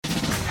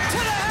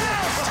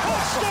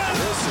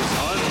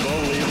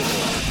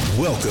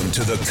Welcome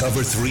to the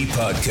Cover 3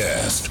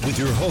 Podcast with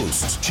your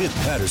hosts, Chip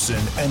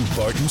Patterson and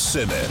Barton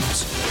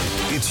Simmons.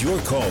 It's your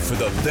call for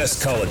the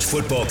best college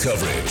football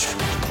coverage.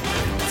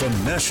 From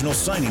National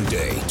Signing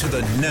Day to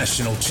the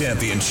National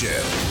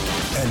Championship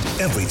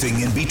and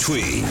everything in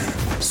between,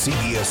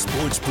 CBS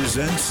Sports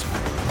presents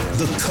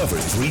the Cover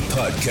 3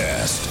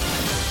 Podcast.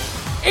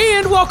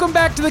 And welcome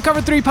back to the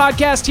Cover 3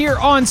 Podcast here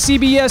on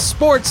CBS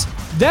Sports.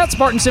 That's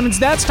Barton Simmons,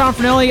 that's Tom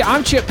Fornelli,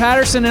 I'm Chip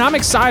Patterson, and I'm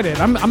excited.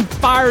 I'm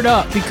fired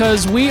up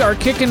because we are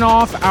kicking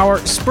off our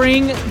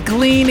spring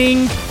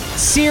gleaning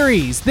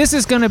series. This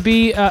is going to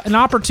be an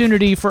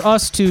opportunity for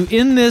us to,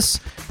 in this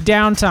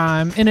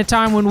downtime, in a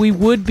time when we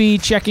would be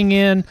checking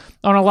in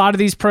on a lot of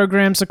these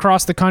programs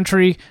across the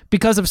country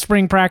because of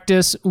spring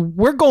practice,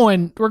 we're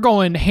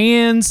going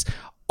hands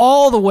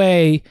all the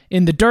way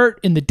in the dirt,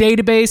 in the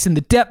database, in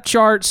the depth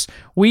charts.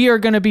 We are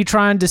going to be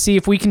trying to see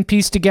if we can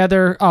piece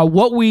together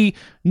what we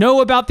know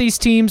about these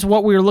teams,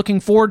 what we're looking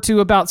forward to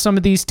about some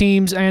of these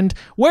teams, and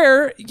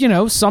where,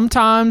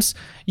 sometimes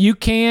you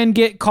can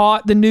get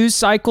caught. The news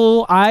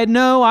cycle, I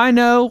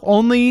know,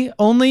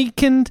 only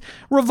can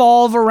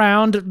revolve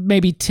around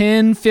maybe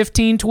 10,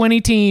 15, 20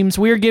 teams.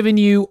 We're giving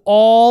you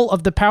all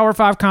of the Power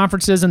 5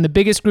 conferences and the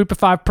biggest group of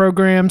 5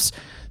 programs.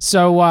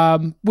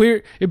 So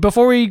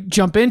before we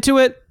jump into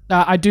it,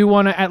 I do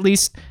want to at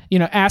least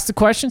ask the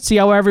question, see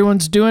how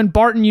everyone's doing.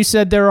 Barton, you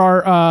said there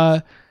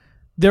are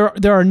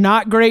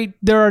not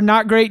great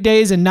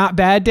days and not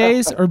bad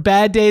days, or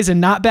bad days and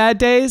not bad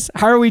days.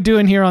 How are we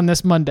doing here on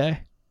this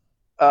Monday?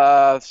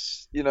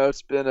 It's been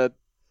a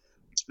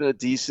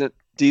decent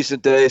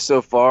day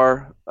so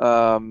far.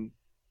 We're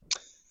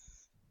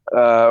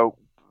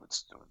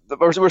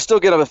still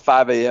getting up at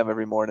 5 a.m.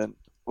 every morning,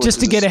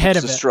 just to get ahead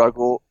of it.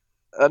 Struggle.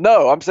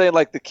 No, I'm saying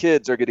like the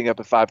kids are getting up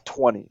at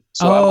 5:20,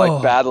 so I'm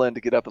like battling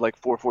to get up at like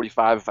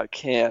 4:45 if I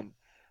can,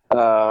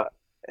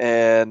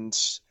 and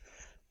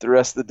the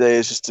rest of the day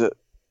is just a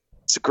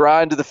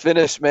grind to the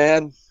finish,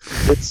 man.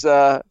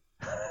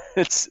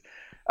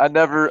 I'll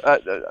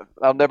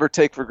never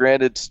take for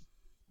granted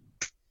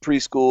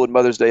preschool and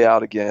Mother's Day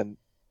out again.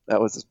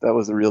 That was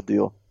the real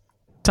deal.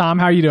 Tom,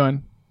 how are you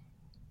doing?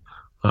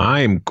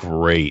 I'm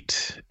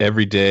great.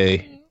 Every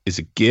day is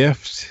a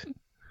gift,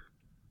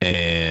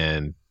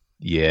 and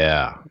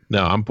yeah,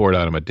 no, I'm bored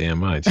out of my damn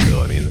mind still.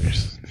 I mean,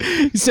 there's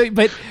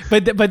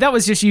but that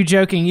was just you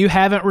joking. You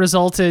haven't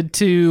resulted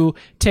to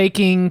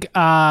taking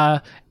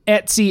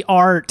Etsy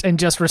art and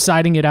just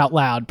reciting it out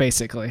loud,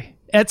 basically.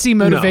 Etsy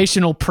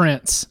motivational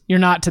prints. You're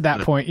not to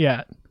that point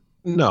yet.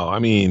 No, I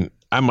mean,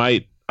 I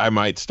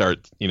might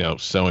start,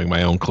 sewing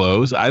my own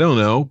clothes. I don't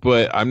know,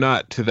 but I'm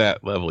not to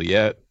that level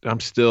yet. I'm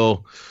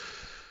still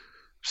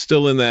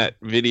in that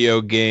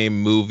video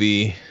game,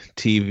 movie,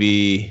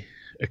 TV,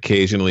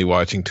 occasionally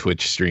watching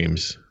Twitch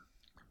streams.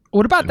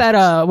 What about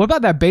that? What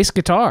about that bass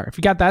guitar? If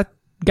you got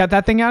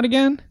that thing out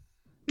again?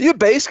 You a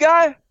bass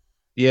guy?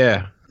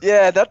 Yeah.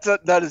 Yeah,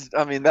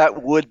 that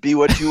would be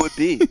what you would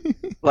be.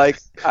 Like,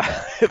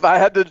 if I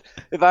had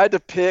to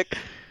pick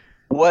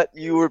what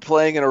you were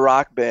playing in a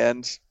rock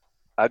band,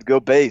 I'd go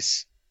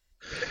bass.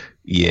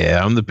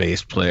 Yeah, I'm the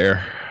bass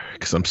player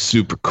because I'm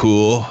super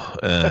cool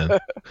and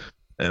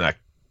I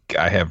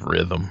have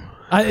rhythm.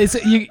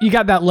 You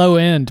got that low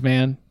end,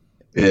 man.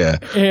 Yeah,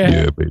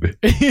 baby.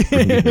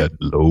 Bring me that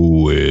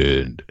low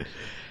end.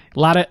 A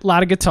lot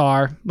of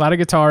guitar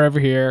over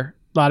here.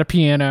 A lot of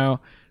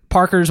piano.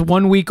 Parker's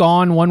 1 week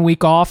on, 1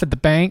 week off at the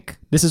bank.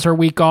 This is her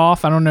week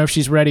off. I don't know if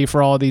she's ready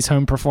for all of these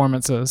home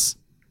performances.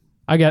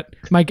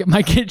 Might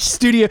get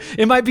studio.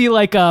 It might be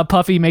like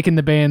Puffy making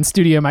the band.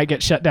 Studio might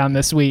get shut down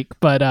this week,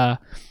 but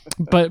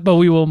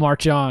we will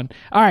march on.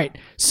 All right.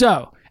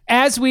 So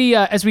as we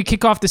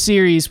kick off the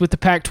series with the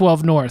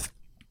Pac-12 North,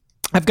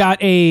 I've got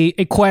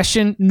a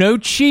question. No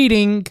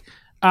cheating,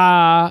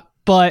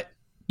 but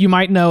you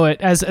might know it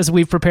as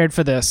we've prepared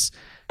for this.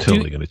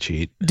 Totally going to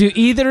cheat. Do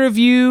either of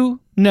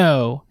you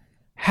know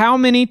how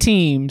many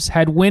teams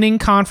had winning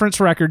conference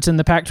records in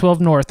the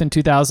Pac-12 North in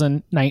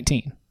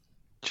 2019?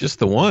 Just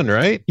the one,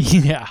 right?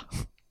 Yeah.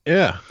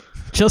 Yeah.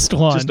 Just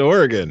one. Just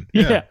Oregon.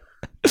 Yeah.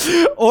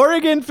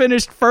 Oregon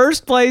finished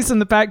first place in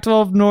the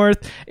Pac-12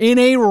 North in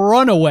a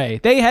runaway.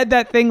 They had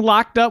that thing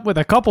locked up with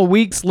a couple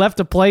weeks left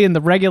to play in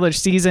the regular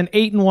season,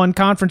 8-1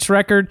 conference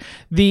record.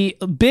 The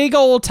big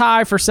old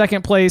tie for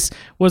second place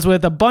was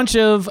with a bunch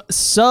of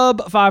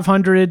sub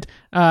 500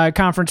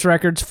 conference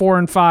records,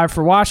 4-5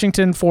 for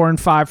Washington,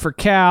 4-5 for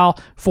Cal,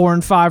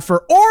 4-5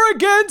 for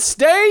Oregon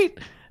State,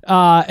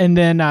 and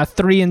then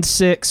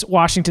 3-6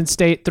 Washington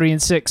State,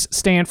 3-6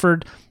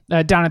 Stanford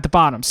down at the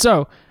bottom.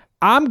 So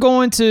I'm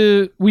going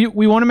to, we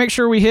want to make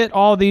sure we hit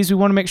all of these. We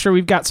want to make sure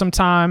we've got some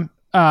time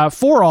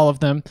for all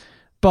of them.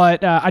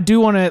 But I do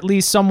want to at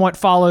least somewhat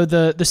follow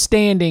the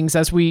standings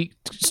as we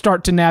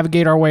start to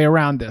navigate our way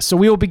around this. So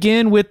we will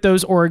begin with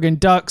those Oregon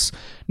Ducks.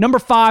 Number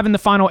 5 in the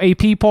final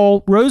AP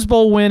poll, Rose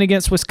Bowl win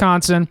against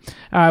Wisconsin.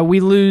 We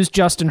lose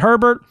Justin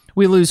Herbert.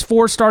 We lose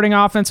 4 starting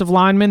offensive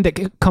linemen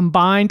that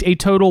combined a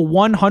total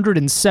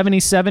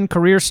 177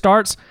 career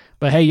starts.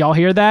 But hey, y'all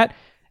hear that?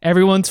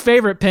 Everyone's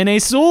favorite,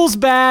 Penei Sewell's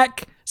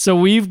back. So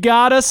we've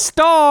got a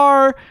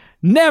star.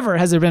 Never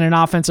has there been an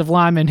offensive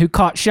lineman who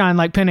caught shine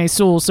like Penei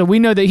Sewell. So we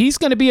know that he's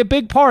going to be a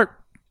big part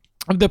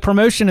of the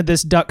promotion of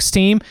this Ducks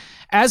team,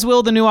 as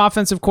will the new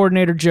offensive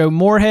coordinator, Joe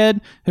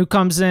Moorhead, who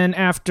comes in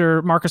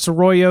after Marcus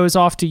Arroyo is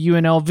off to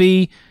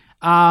UNLV.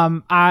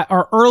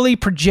 Our early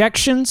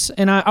projections,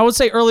 and I would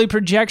say early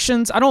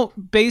projections, I'm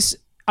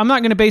not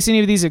going to base any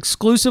of these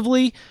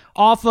exclusively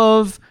off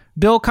of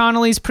Bill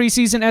Connolly's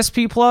preseason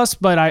SP+,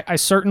 but I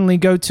certainly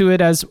go to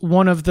it as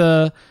one of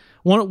the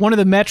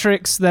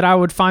metrics that I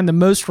would find the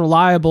most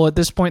reliable at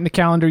this point in the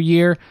calendar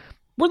year.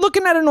 We're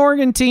looking at an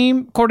Oregon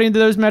team, according to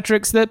those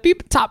metrics, that be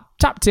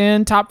top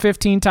 10, top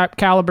 15 type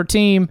caliber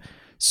team.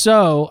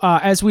 So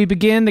as we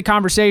begin the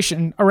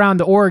conversation around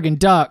the Oregon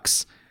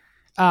Ducks,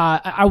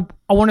 I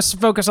want us to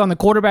focus on the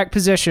quarterback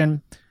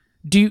position.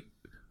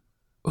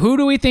 Who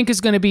do we think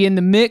is going to be in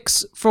the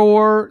mix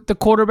for the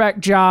quarterback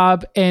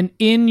job? And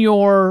in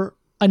your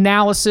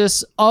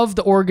analysis of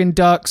the Oregon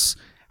Ducks,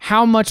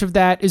 how much of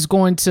that is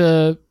going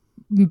to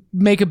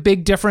make a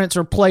big difference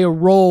or play a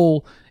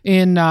role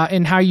in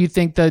how you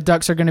think the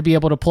Ducks are going to be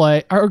able to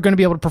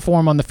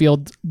perform on the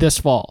field this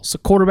fall? So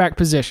quarterback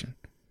position.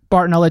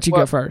 Barton, I'll let you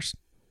go first.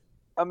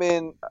 I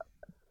mean,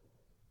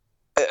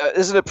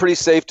 isn't it pretty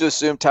safe to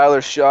assume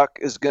Tyler Shuck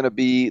is going to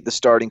be the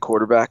starting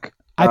quarterback?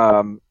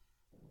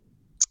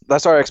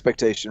 That's our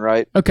expectation,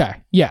 right? Okay.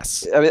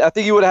 Yes. I mean, I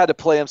think he would have had to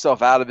play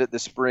himself out of it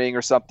this spring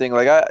or something.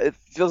 It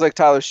feels like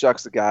Tyler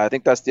Shuck's the guy. I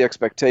think that's the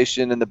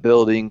expectation in the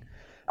building.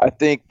 I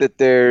think that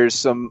there's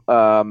some.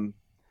 I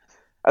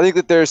think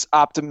that there's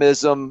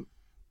optimism.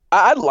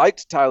 I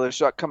liked Tyler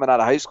Shuck coming out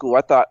of high school.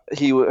 I thought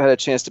he had a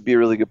chance to be a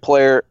really good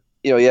player.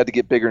 He had to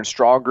get bigger and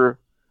stronger.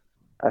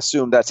 I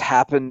assume that's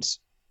happened.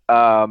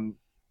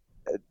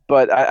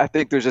 But I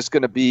think there's just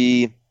going to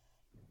be,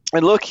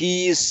 and look,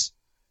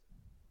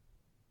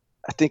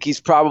 I think he's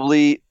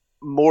probably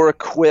more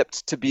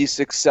equipped to be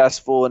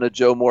successful in a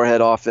Joe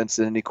Moorhead offense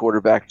than any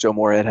quarterback Joe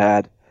Moorhead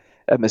had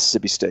at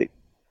Mississippi State.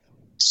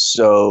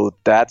 So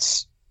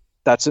that's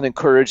an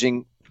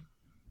encouraging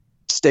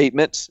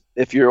statement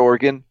if you're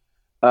Oregon.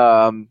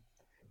 And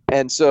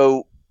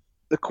so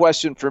the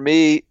question for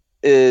me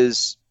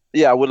is,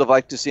 I would have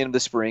liked to see him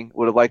this spring.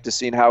 Would have liked to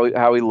see how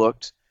he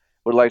looked.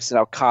 Would have liked to see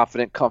how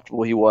confident,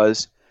 comfortable he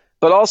was.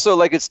 But also,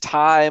 it's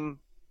time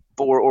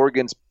for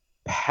Oregon's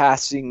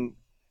passing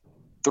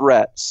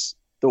threats,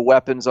 the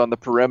weapons on the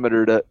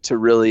perimeter to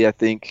really, I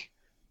think,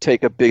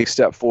 take a big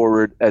step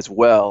forward as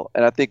well.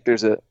 And I think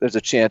there's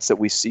a chance that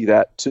we see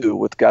that too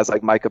with guys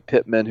like Micah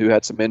Pittman, who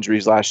had some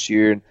injuries last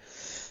year. And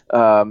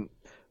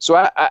so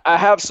I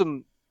have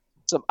some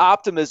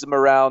optimism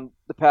around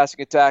the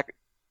passing attack,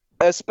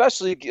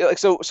 especially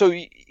so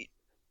you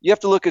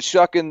have to look at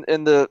Shuck in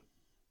the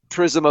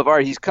prism of, all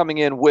right, he's coming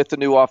in with a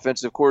new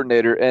offensive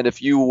coordinator. And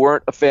if you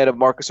weren't a fan of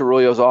Marcus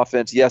Arroyo's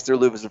offense, yes, they're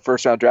losing a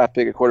first-round draft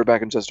pick at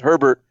quarterback in Justin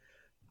Herbert,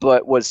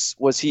 but was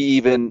he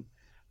even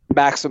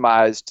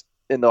maximized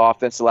in the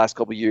offense the last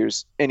couple of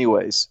years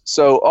anyways?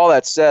 So all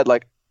that said,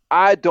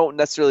 I don't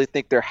necessarily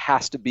think there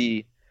has to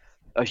be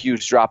a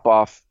huge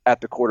drop-off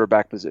at the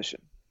quarterback position.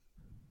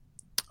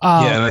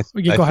 And I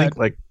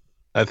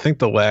think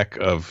the lack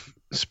of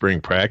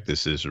spring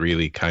practice is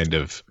really kind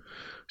of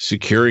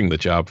securing the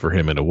job for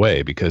him in a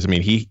way, because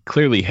he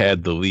clearly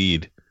had the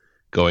lead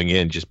going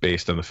in just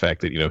based on the fact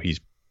that he's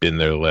been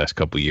there the last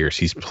couple of years.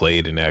 He's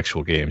played in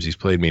actual games. He's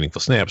played meaningful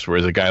snaps.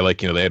 Whereas a guy like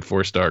they had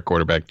 4-star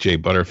quarterback Jay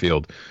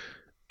Butterfield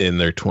in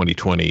their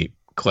 2020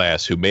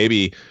 class, who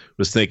maybe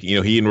was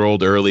thinking he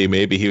enrolled early.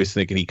 Maybe he was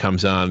thinking he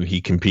comes on,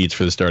 he competes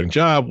for the starting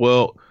job.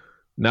 Well,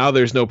 now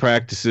there's no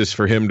practices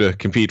for him to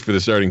compete for the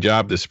starting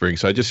job this spring.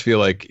 So I just feel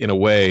like in a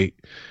way,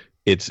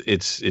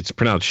 it's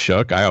pronounced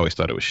Shuck. I always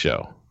thought it was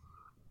Show.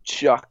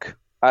 Chuck.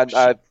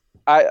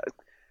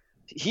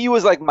 He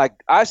was like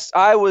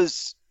I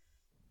was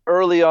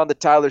early on the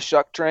Tyler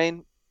Shuck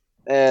train,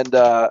 and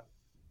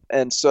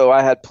so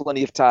I had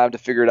plenty of time to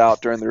figure it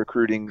out during the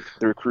recruiting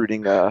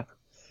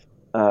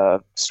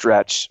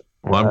stretch.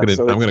 Well, I'm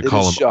gonna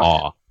call him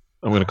Awe.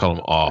 I'm gonna call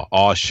him Awe.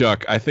 Awe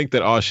Shuck. I think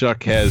that Awe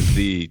Shuck has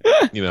the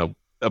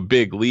a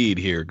big lead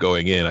here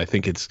going in. I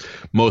think it's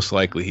most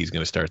likely he's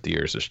going to start the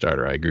year as a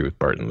starter. I agree with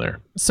Barton there.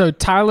 So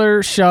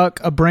Tyler Shuck,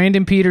 a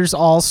Brandon Peters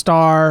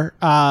all-star,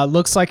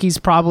 looks like he's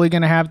probably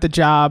going to have the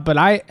job. But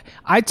I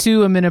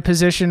too am in a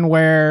position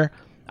where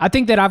I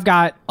think that I've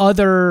got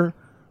other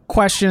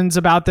questions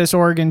about this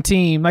Oregon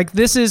team.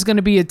 This is going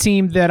to be a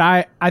team that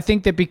I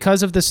think that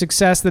because of the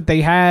success that they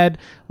had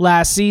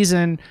last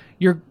season,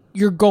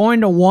 you're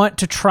going to want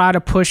to try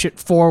to push it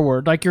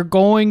forward. You're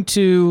going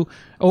to,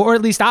 or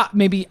at least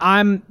maybe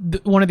I'm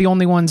one of the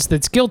only ones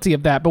that's guilty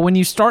of that. But when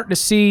you start to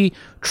see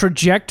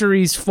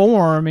trajectories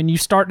form and you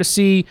start to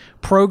see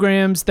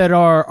programs that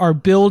are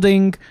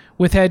building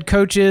with head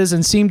coaches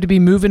and seem to be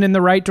moving in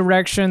the right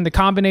direction, the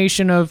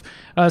combination of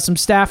some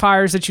staff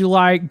hires that you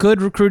like,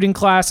 good recruiting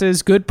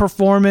classes, good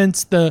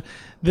performance, the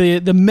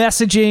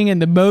messaging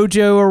and the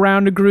mojo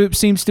around the group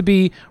seems to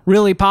be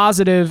really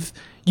positive.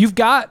 You've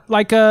got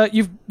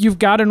you've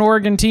got an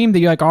Oregon team that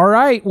you're like, all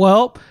right,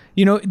 well,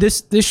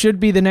 this should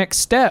be the next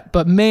step.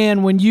 But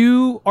man, when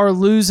you are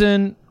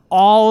losing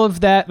all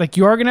of that, like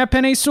you are going to have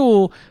Penei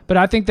Sewell, but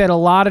I think that a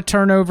lot of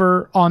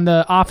turnover on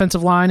the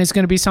offensive line is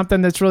going to be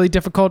something that's really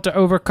difficult to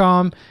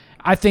overcome.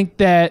 I think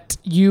that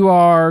you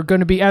are going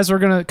to be, as we're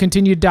going to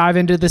continue to dive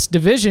into this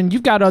division,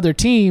 you've got other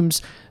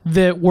teams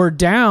that were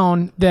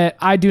down that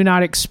I do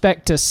not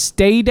expect to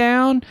stay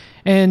down.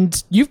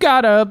 And you've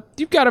got a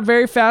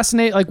very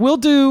fascinating, like we'll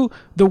do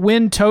the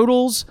win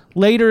totals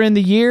later in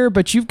the year,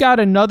 but you've got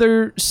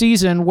another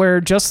season where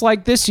just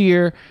like this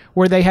year,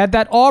 where they had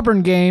that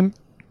Auburn game,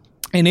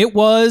 and it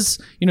was,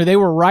 they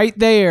were right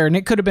there, and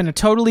it could have been a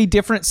totally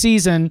different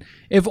season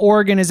if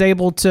Oregon is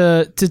able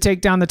to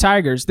take down the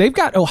Tigers. They've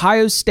got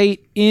Ohio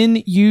State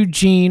in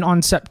Eugene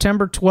on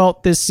September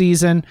 12th this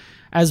season.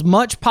 As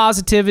much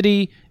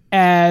positivity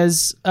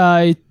as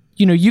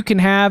you can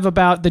have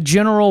about the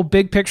general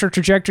big picture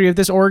trajectory of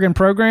this Oregon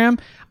program,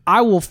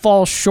 I will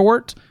fall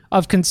short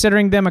of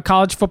considering them a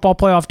college football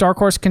playoff dark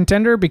horse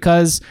contender,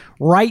 because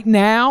right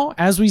now,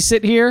 as we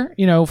sit here,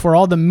 for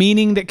all the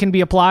meaning that can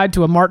be applied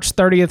to a March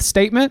 30th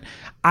statement,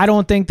 I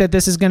don't think that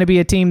this is going to be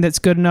a team that's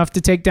good enough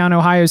to take down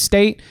Ohio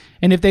State.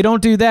 And if they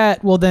don't do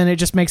that, well, then it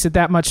just makes it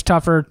that much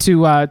tougher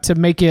to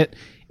make it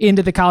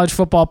into the college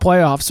football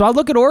playoff. So I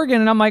look at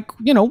Oregon and I'm like,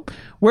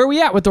 where are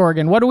we at with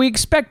Oregon? What are we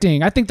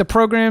expecting? I think the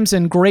program's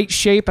in great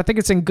shape. I think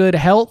it's in good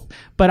health,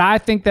 but I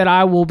think that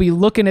I will be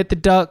looking at the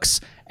Ducks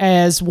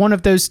as one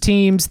of those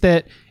teams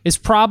that is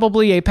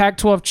probably a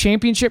Pac-12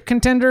 championship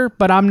contender,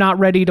 but I'm not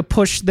ready to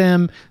push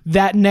them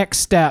that next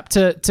step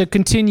to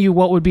continue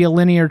what would be a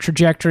linear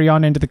trajectory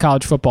on into the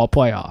college football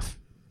playoff.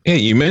 Yeah,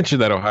 you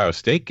mentioned that Ohio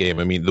State game.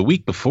 I mean, the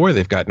week before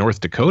they've got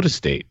North Dakota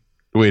State,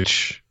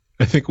 which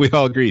I think we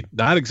all agree,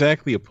 not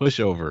exactly a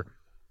pushover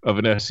of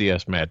an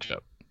FCS matchup.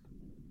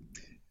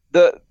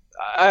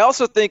 I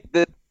also think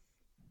that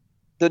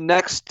the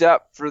next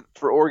step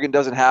for Oregon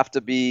doesn't have to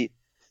be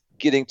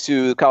getting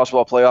to the college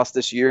football playoffs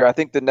this year. I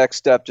think the next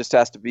step just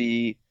has to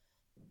be,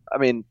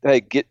 winning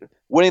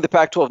the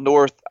Pac-12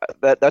 North.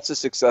 That's a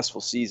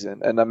successful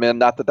season, and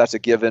not that that's a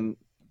given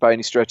by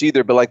any stretch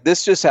either. But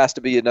this just has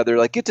to be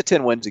another get to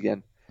 10 wins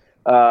again,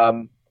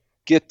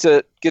 get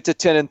to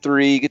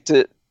 10-3, get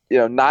to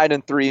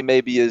 9-3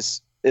 maybe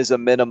is a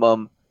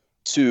minimum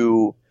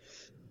to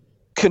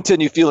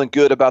continue feeling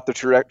good about the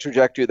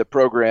trajectory of the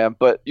program.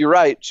 But you're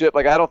right, Chip.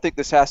 I don't think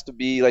this has to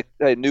be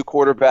a new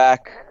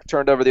quarterback,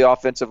 turned over the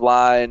offensive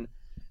line.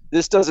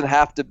 This doesn't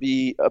have to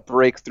be a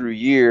breakthrough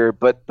year,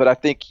 but I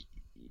think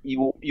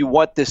you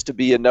want this to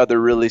be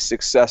another really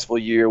successful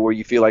year where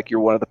you feel like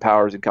you're one of the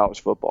powers in college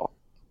football.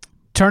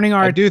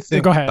 I do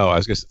think. Go ahead.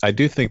 I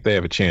do think they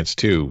have a chance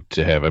too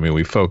to have.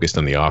 We focused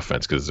on the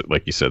offense because,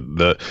 like you said,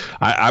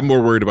 I'm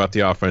more worried about the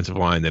offensive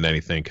line than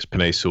anything, because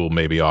Penei Sewell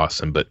may be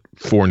awesome, but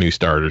 4 new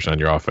starters on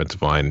your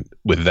offensive line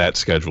with that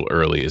schedule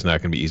early is not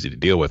going to be easy to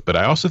deal with. But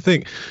I also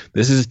think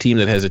this is a team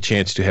that has a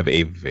chance to have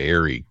a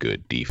very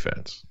good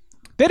defense.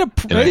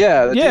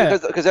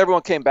 Because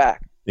everyone came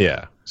back.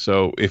 Yeah.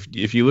 So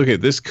if you look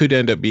at this, could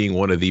end up being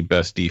one of the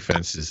best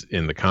defenses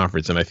in the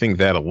conference, and I think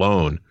that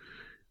alone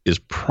is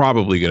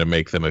probably going to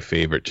make them a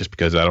favorite, just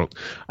because I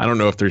don't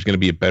know if there's going to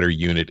be a better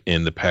unit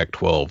in the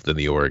Pac-12 than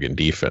the Oregon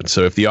defense.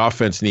 So if the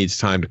offense needs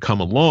time to come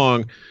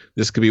along,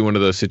 this could be one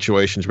of those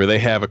situations where they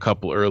have a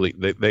couple early.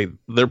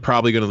 They're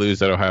probably going to lose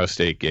that Ohio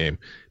State game.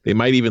 They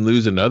might even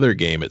lose another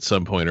game at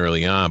some point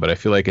early on, but I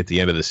feel like at the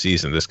end of the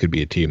season, this could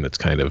be a team that's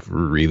kind of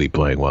really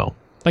playing well.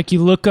 Like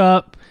you look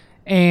up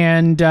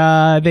and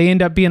they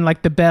end up being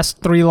the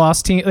best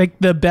 3-loss team,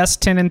 the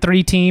best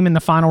 10-3 team in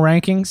the final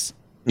rankings.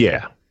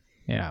 Yeah.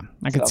 Yeah,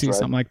 I could see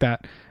something like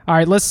that. All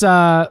right, let's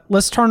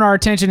turn our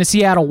attention to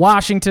Seattle,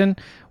 Washington,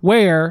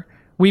 where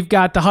we've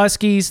got the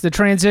Huskies. The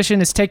transition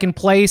has taken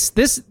place.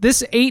 This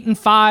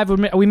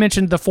 8-5. We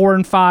mentioned the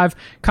 4-5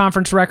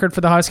 conference record for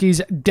the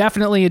Huskies.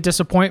 Definitely a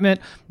disappointment.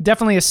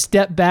 Definitely a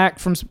step back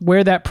from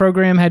where that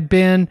program had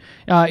been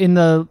in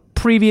the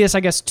previous,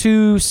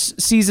 2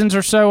 seasons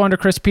or so under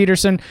Chris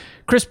Peterson.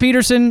 Chris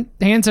Peterson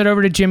hands it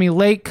over to Jimmy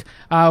Lake.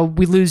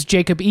 We lose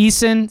Jacob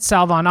Eason,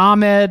 Salvon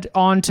Ahmed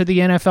onto the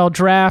NFL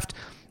draft,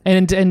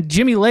 and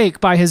Jimmy Lake,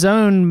 by his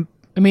own.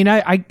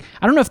 I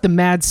don't know if the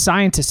mad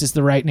scientist is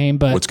the right name,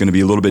 but what's going to be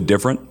a little bit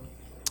different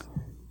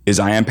is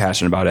I am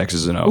passionate about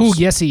X's and O's. Oh,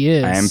 yes, he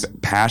is. I am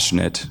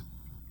passionate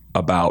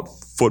about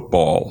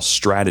football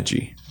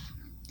strategy.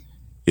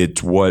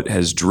 It's what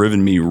has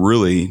driven me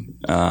really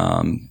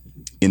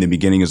in the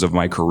beginnings of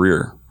my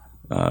career,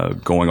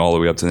 going all the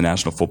way up to the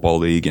National Football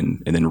League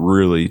and then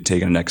really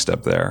taking a next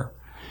step there.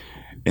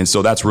 And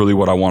so that's really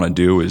what I want to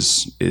do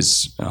is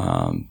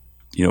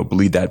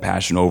bleed that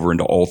passion over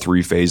into all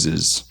 3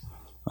 phases,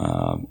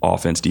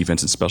 offense,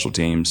 defense, and special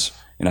teams.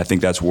 And I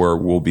think that's where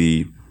we'll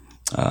be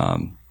a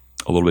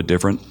little bit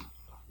different,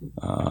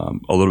 a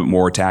little bit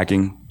more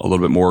attacking, a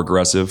little bit more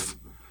aggressive.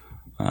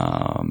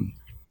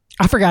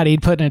 I forgot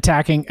he'd put an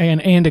attacking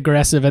and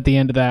aggressive at the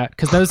end of that,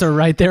 because those are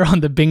right there on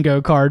the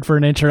bingo card for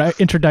an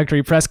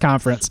introductory press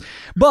conference.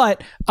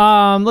 But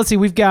let's see,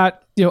 we've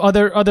got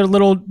other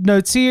little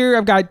notes here.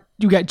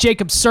 You got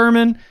Jacob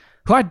Sermon,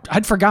 who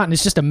I'd forgotten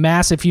is just a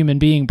massive human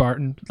being,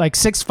 Barton. Like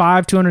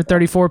 6'5",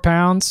 234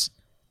 pounds.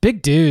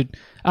 Big dude.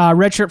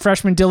 Redshirt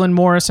freshman Dylan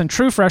Morris and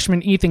true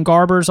freshman Ethan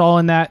Garbers all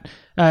in that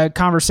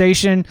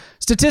conversation.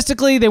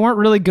 Statistically, they weren't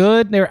really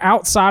good. They're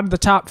outside of the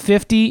top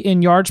 50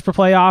 in yards per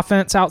play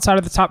offense, outside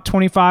of the top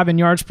 25 in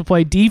yards per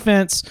play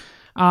defense.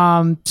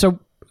 So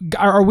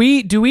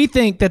do we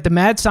think that the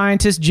mad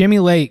scientist Jimmy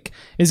Lake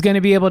is going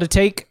to be able to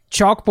take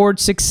chalkboard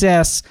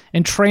success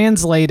and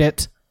translate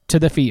it to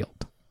the field?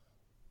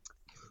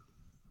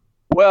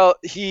 Well,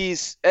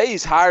 he's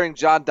hiring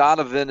John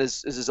Donovan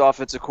as his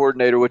offensive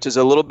coordinator, which is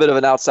a little bit of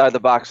an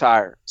outside-the-box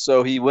hire.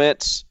 So he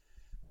went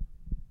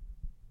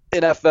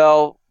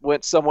NFL,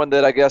 went someone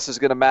that I guess is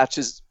going to match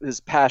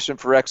his passion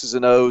for X's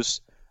and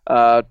O's.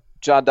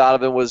 John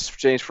Donovan was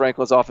James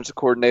Franklin's offensive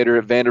coordinator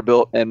at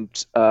Vanderbilt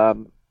and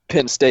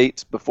Penn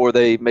State before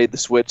they made the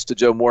switch to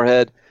Joe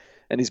Moorhead.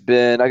 And he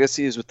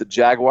was with the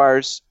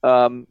Jaguars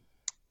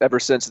ever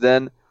since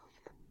then.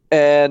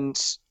 And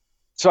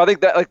so I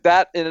think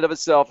that in and of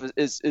itself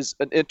is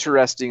an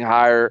interesting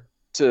hire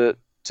to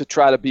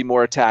try to be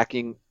more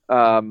attacking,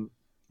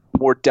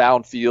 more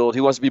downfield.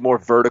 He wants to be more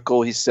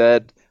vertical, he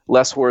said,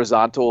 less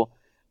horizontal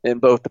in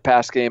both the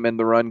pass game and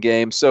the run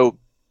game. So,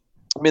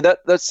 I mean,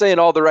 that's saying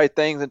all the right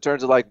things in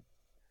terms of like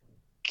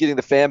getting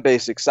the fan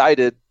base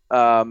excited.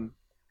 And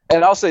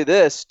I'll say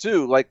this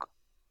too, like,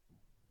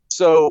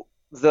 so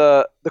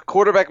the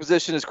quarterback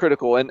position is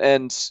critical,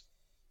 and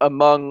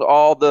among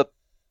all the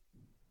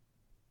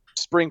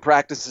spring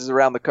practices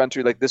around the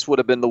country, like this would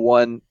have been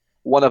one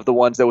of the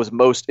ones that was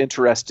most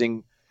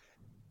interesting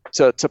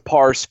to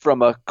parse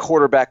from a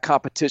quarterback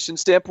competition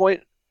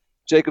standpoint.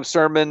 Jacob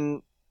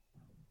Sirmon,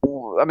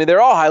 I mean,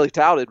 they're all highly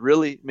touted,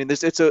 really. I mean,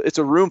 it's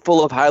a room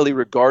full of highly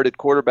regarded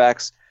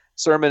quarterbacks.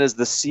 Sirmon is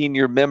the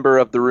senior member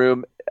of the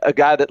room, a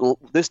guy that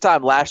this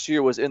time last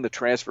year was in the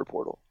transfer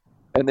portal,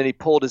 and then he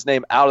pulled his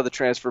name out of the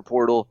transfer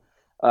portal.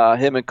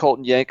 Him and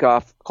Colson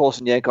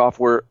Yankoff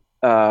were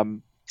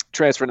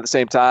transferring at the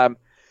same time.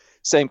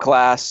 Same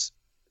class.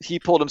 He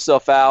pulled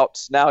himself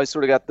out. Now he's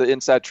sort of got the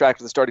inside track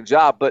to the starting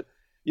job. But,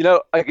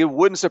 like it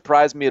wouldn't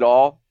surprise me at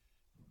all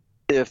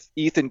if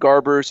Ethan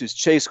Garbers, who's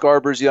Chase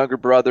Garber's younger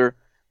brother,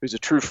 who's a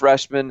true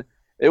freshman,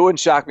 it wouldn't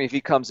shock me if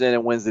he comes in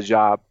and wins the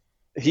job.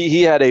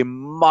 He had a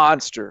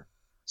monster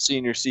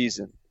senior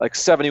season, like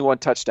 71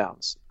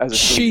 touchdowns as a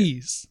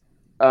senior. Jeez.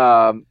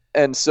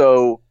 And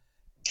so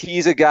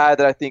he's a guy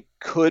that I think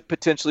could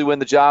potentially win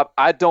the job.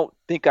 I don't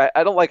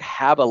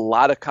have a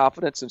lot of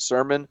confidence in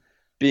Sirmon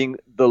being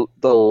the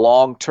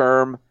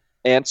long-term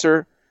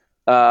answer.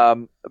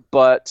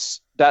 But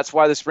that's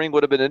why the spring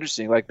would have been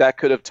interesting. Like that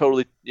could have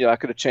totally, I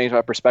could have changed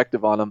my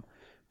perspective on him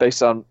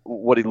based on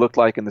what he looked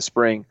like in the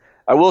spring.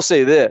 I will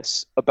say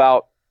this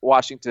about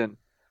Washington.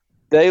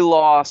 They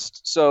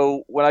lost.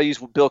 So when I use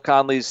Bill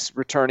Conley's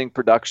returning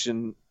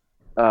production,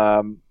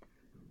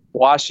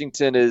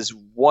 Washington is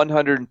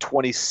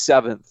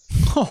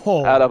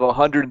 127th out of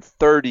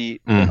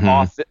 130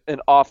 in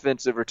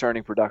offensive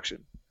returning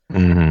production.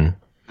 Mm-hmm.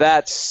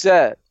 That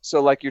said,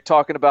 so like you're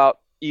talking about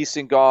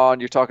Eason gone,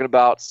 you're talking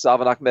about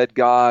Salvin Ahmed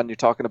gone, you're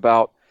talking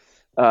about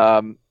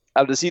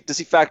does he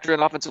factor in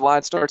offensive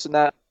line starts in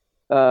that?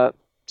 Do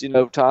you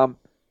know, Tom?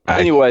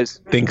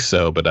 Anyways, I think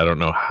so, but I don't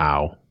know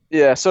how.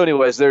 Yeah. So,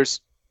 anyways,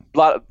 there's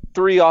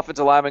 3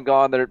 offensive linemen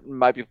gone that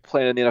might be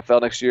playing in the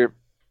NFL next year,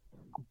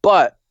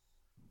 but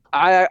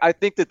I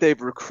think that they've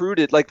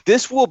recruited. Like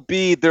this will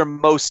be their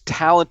most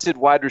talented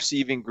wide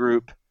receiving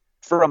group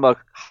from a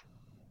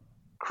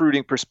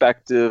recruiting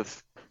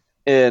perspective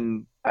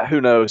in who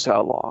knows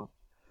how long.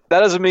 That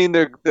doesn't mean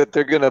they're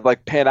going to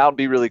like pan out and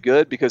be really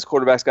good, because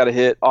quarterback's got to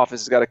hit,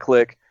 offense has got to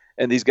click,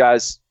 and these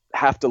guys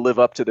have to live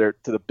up to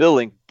the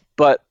billing.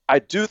 But I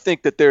do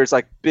think that there's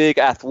like big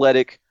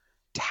athletic,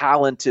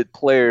 talented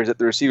players at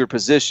the receiver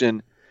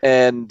position,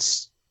 and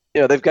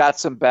they've got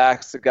some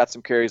backs, they've got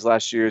some carries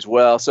last year as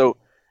well. So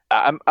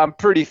I'm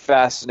pretty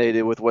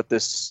fascinated with what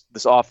this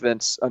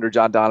offense under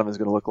John Donovan is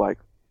going to look like.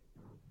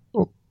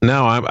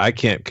 No, I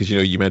can't, because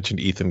you mentioned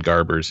Ethan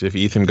Garbers. If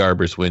Ethan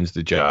Garbers wins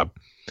the job,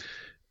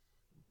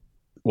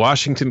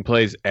 Washington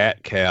plays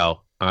at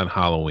Cal on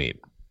Halloween.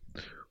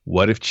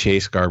 What if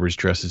Chase Garbers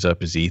dresses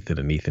up as Ethan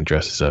and Ethan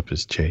dresses up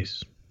as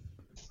Chase?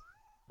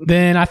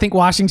 Then I think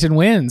Washington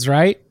wins,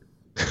 right?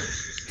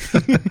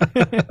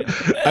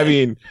 I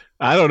mean,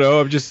 I don't know.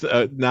 I'm just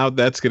now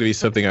that's going to be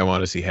something I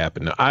want to see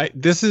happen.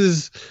 This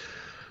is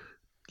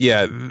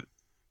an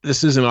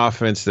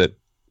offense that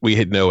we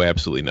had know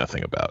absolutely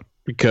nothing about,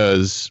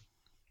 because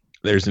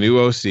there's a new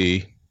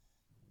OC.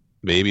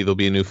 Maybe there'll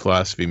be a new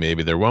philosophy.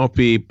 Maybe there won't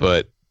be,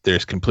 but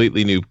there's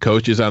completely new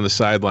coaches on the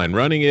sideline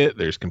running it.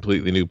 There's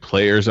completely new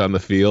players on the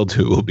field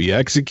who will be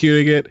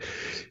executing it.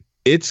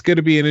 It's going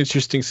to be an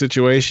interesting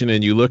situation.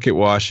 And you look at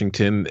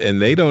Washington, and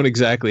they don't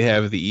exactly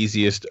have the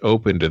easiest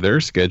open to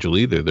their schedule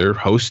either. They're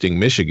hosting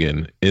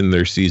Michigan in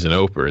their season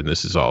opener. And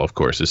this is all, of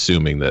course,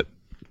 assuming that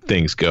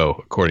things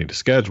go according to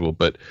schedule.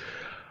 But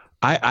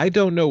I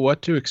don't know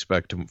what to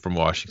expect from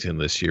Washington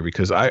this year,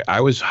 because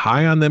I was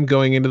high on them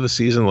going into the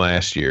season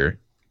last year.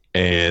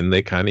 And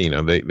they kind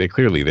of, they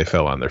clearly they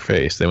fell on their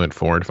face. They went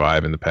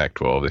 4-5 in the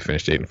Pac-12. They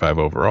finished 8-5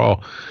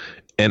 overall.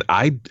 And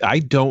I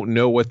don't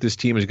know what this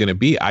team is going to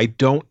be. I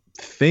don't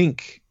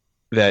think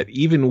that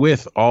even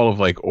with all of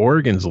like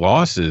Oregon's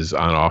losses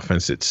on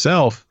offense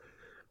itself,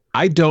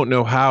 I don't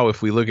know how,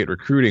 if we look at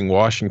recruiting,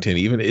 Washington,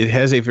 even it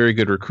has a very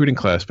good recruiting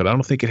class, but I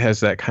don't think it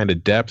has that kind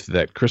of depth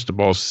that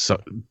Cristobal's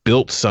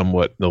built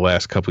somewhat the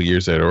last couple of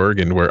years at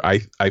Oregon, where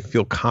I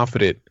feel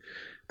confident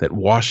that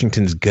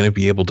Washington's going to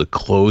be able to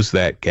close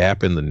that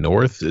gap in the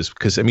North, is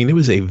because, I mean, it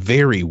was a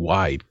very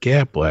wide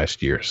gap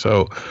last year.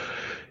 So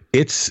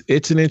it's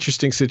an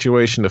interesting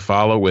situation to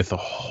follow with a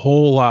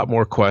whole lot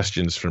more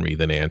questions for me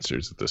than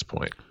answers at this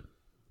point.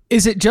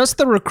 Is it just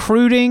the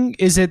recruiting?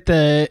 Is it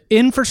the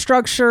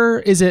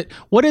infrastructure?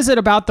 What is it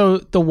about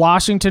the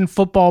Washington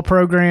football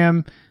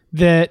program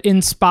that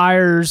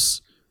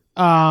inspires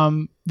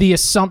the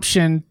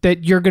assumption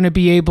that you're going to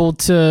be able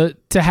to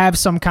have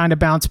some kind of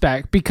bounce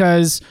back?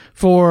 Because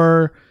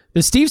for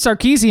the Steve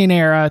Sarkisian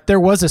era, there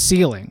was a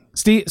ceiling.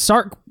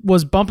 Sark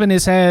was bumping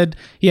his head.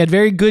 He had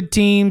very good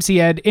teams. He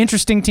had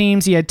interesting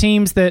teams. He had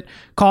teams that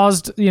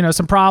caused,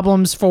 some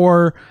problems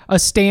for a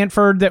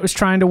Stanford that was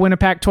trying to win a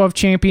Pac-12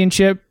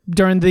 championship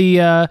during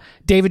the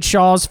David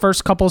Shaw's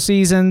first couple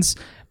seasons.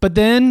 But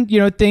then,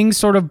 things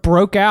sort of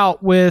broke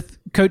out with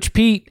Coach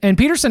Pete. And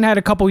Peterson had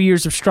a couple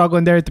years of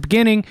struggling there at the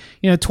beginning.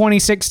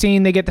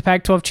 2016, they get the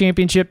Pac-12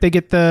 championship. They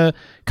get the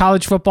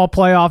college football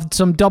playoff,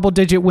 some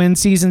double-digit win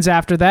seasons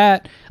after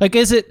that. Like,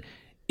 is it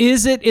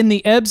in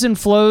the ebbs and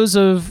flows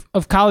of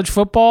college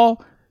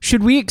football?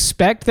 Should we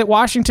expect that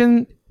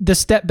Washington, the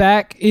step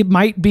back, it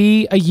might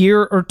be a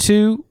year or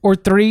 2 or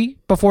 3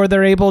 before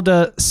they're able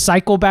to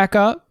cycle back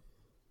up?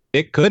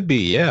 It could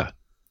be, yeah.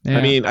 I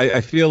mean,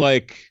 I feel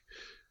like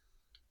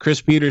Chris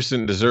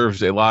Peterson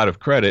deserves a lot of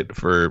credit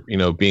for,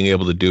 being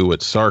able to do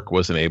what Sark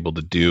wasn't able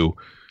to do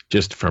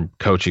just from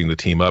coaching the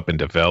team up and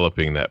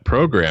developing that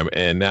program.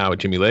 And now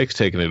Jimmy Lake's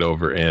taken it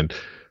over. And,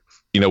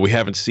 we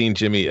haven't seen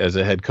Jimmy as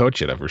a head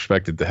coach yet. I've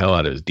respected the hell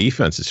out of his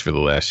defenses for the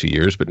last few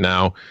years. But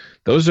now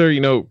those are,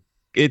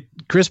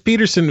 Chris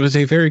Peterson was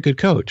a very good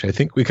coach. I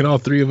think we can all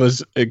three of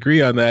us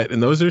agree on that.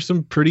 And those are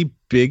some pretty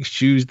big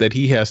shoes that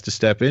he has to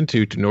step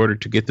into in order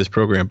to get this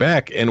program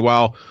back. And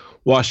while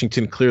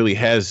Washington clearly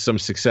has some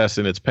success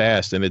in its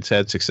past, and it's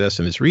had success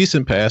in its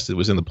recent past, it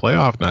was in the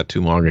playoff not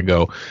too long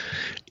ago,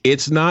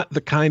 it's not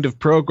the kind of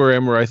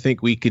program where I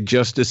think we could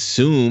just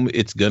assume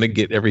it's going to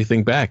get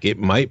everything back. It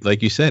might,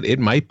 like you said, it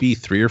might be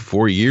 3 or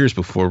 4 years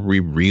before we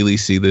really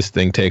see this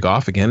thing take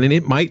off again, and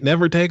it might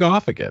never take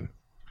off again.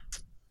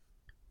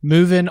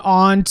 Moving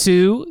on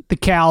to the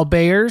Cal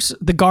Bears.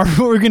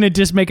 We're going to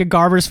just make a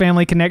Garbers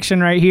family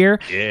connection right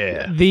here.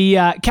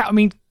 Yeah.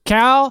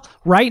 Cal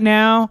right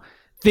now,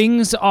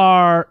 things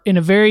are in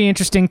a very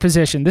interesting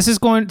position. This is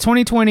going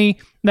 2020,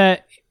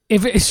 that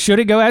should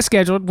it go as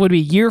scheduled, would be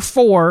year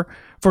 4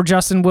 for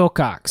Justin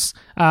Wilcox.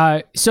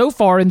 So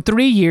far in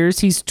 3 years,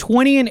 he's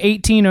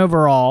 20-18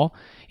 overall.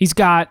 He's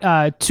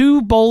got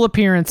 2 bowl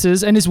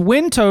appearances, and his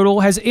win total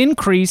has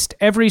increased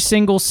every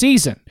single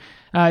season.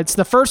 It's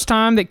the first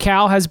time that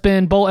Cal has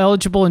been bowl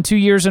eligible in 2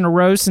 years in a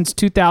row since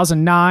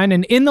 2009.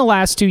 And in the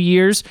last 2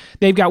 years,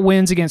 they've got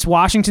wins against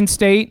Washington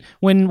State,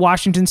 when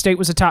Washington State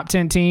was a top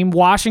 10 team,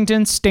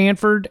 Washington,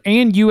 Stanford,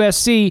 and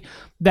USC.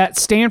 That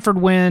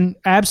Stanford win,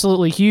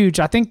 absolutely huge.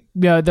 I think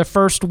the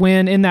first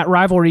win in that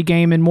rivalry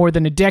game in more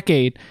than a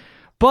decade.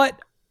 But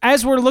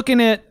as we're looking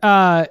at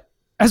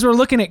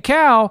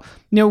Cal,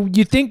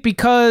 you think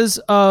because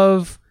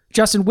of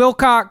Justin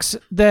Wilcox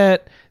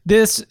that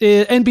this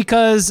is, and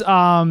because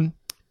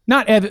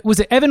not Evan, was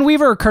it Evan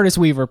Weaver or Curtis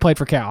Weaver played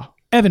for Cal?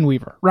 Evan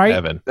Weaver, right?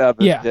 Evan,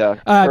 yeah.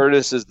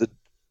 Curtis is the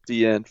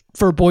DN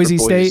for Boise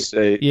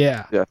State.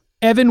 Yeah.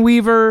 Evan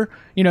Weaver,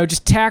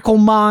 just tackle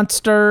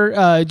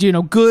monster,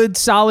 good,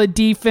 solid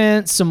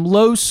defense, some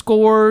low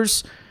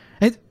scores.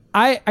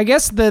 I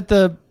guess that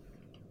the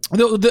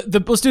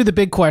let's do the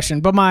big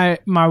question, but my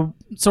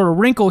sort of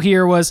wrinkle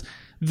here was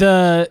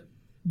the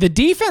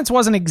defense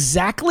wasn't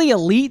exactly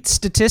elite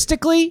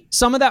statistically.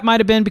 Some of that might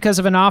have been because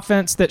of an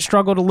offense that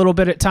struggled a little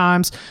bit at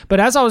times.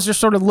 But as I was just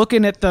sort of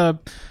looking at the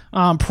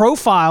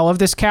profile of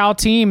this Cal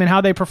team and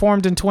how they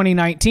performed in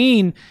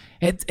 2019,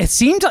 it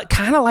seemed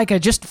kind of like a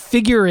just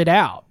figure it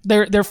out.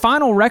 Their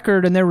final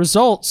record and their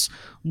results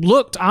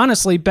looked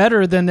honestly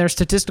better than their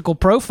statistical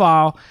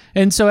profile.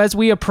 And so as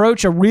we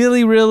approach a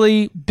really,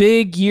 really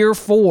big year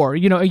 4,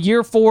 a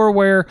year 4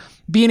 where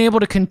being able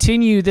to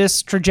continue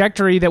this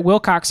trajectory that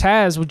Wilcox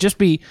has would just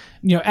be,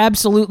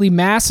 absolutely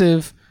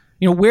massive.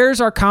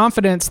 Where's our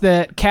confidence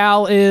that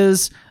Cal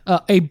is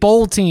a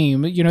bowl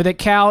team, that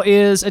Cal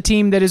is a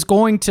team that is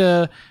going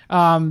to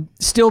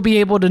still be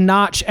able to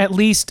notch at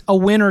least a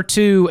win or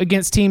 2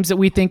 against teams that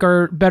we think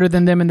are better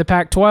than them in the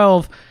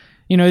Pac-12?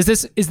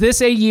 Is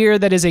this a year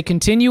that is a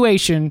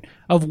continuation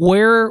of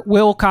where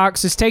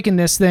Wilcox is taking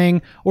this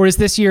thing, or is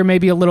this year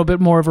maybe a little bit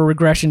more of a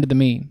regression to the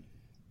mean?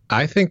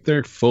 I think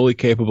they're fully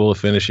capable of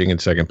finishing in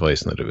second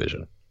place in the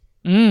division.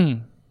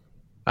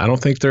 I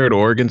don't think they're at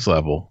Oregon's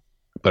level,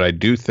 but I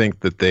do think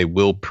that they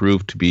will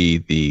prove to be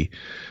the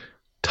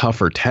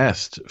tougher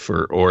test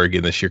for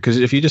Oregon this year. Because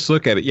if you just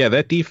look at it,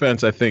 that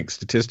defense, I think,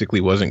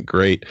 statistically wasn't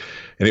great,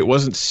 and it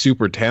wasn't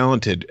super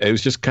talented. It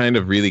was just kind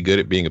of really good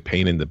at being a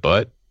pain in the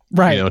butt,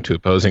 right? To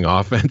opposing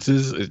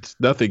offenses. It's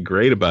nothing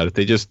great about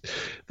it.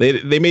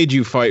 They made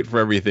you fight for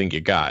everything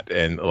you got,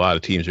 and a lot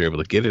of teams are able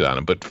to get it on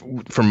them. But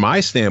from my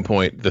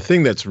standpoint, the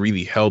thing that's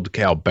really held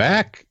Cal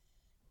back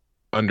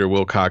under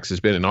Wilcox has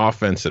been an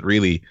offense that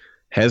really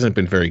hasn't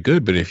been very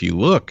good. But if you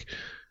look,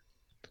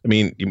 I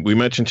mean, we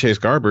mentioned Chase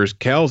Garbers.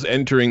 Cal's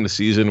entering the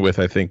season with,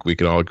 I think we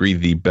can all agree,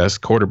 the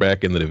best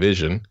quarterback in the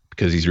division,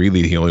 because he's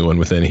really the only one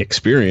with any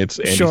experience,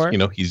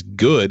 and he's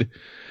good.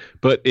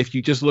 But if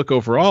you just look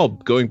overall,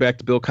 going back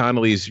to Bill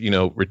Connolly's,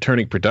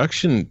 returning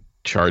production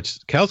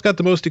charts, Cal's got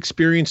the most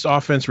experienced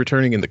offense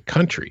returning in the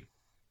country.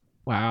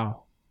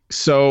 Wow.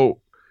 So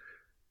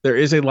there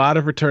is a lot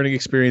of returning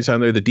experience on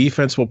there. The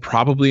defense will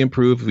probably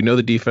improve. We know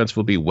the defense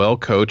will be well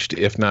coached,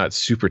 if not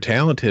super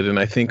talented. And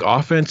I think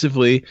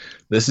offensively,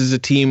 this is a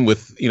team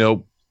with,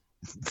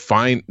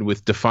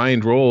 with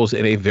defined roles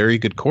and a very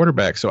good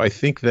quarterback. So I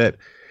think that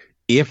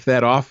if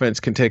that offense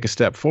can take a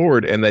step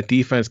forward and that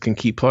defense can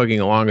keep plugging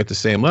along at the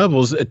same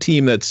levels, a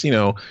team that's,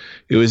 it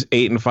was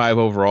 8-5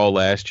 overall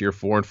last year,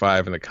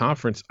 4-5 in the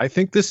conference. I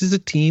think this is a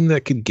team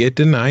that could get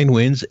to 9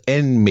 wins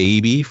and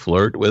maybe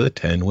flirt with a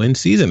 10-win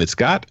season. It's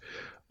got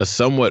a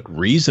somewhat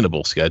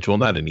reasonable schedule,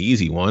 not an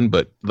easy one,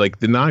 but like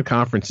the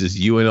non-conference is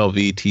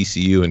UNLV,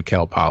 TCU, and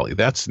Cal Poly.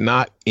 That's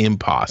not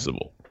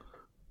impossible.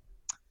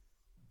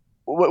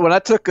 When I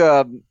took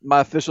my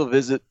official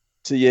visit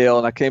to Yale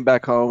and I came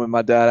back home and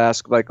my dad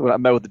asked, when I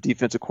met with the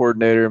defensive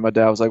coordinator, and my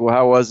dad was like, well,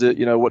 how was it?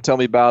 Tell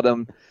me about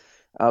him.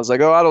 I was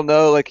like, I don't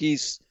know. Like,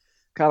 he's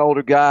kind of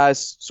older guy,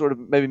 sort of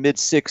maybe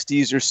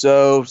mid-60s or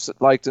so.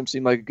 Liked him,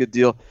 seemed like a good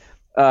deal.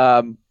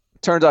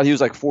 Turns out he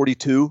was like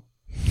 42.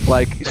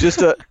 Like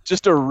just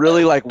a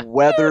really like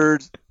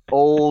weathered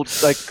old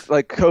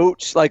like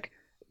coach, like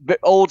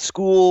old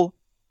school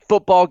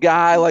football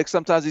guy. Like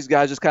sometimes these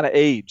guys just kind of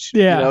age.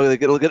 Yeah, they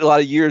get a lot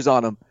of years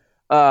on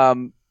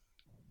them.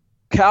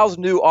 Cal's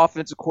new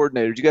offensive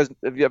coordinator.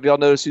 Have y'all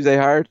noticed who they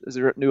hired as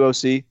their new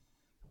OC?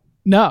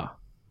 No.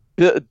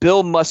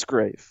 Bill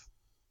Musgrave.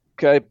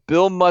 Okay,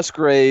 Bill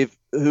Musgrave,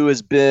 who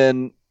has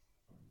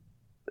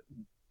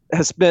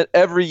spent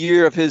every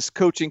year of his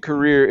coaching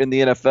career in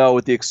the NFL,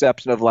 with the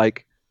exception of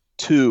like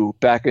 2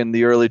 back in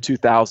the early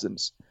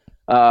 2000s.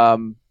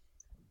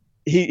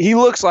 He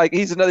looks like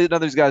he's another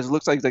of these guys who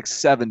looks like he's like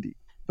 70,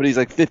 but he's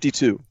like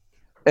 52,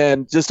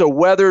 and just a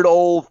weathered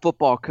old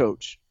football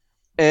coach.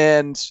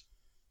 And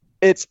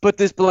but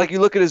like you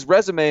look at his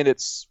resume and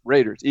it's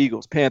Raiders,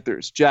 Eagles,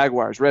 Panthers,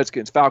 Jaguars,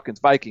 Redskins, Falcons,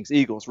 Vikings,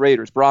 Eagles,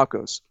 Raiders,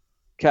 Broncos,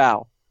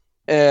 Cal,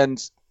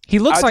 and he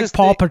looks like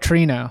Paul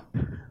Petrino.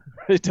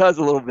 He does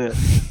a little bit,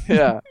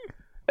 yeah.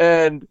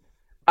 And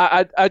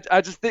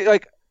I just think,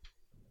 like,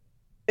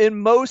 in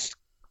most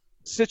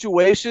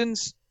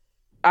situations,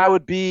 I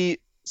would be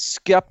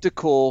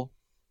skeptical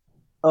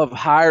of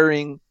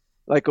hiring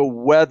like a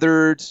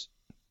weathered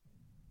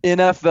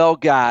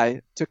NFL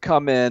guy to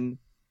come in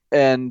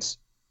and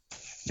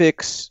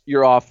fix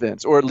your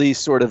offense, or at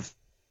least sort of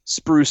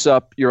spruce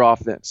up your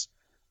offense.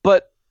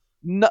 But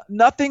none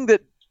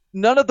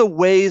of the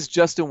ways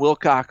Justin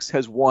Wilcox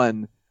has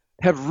won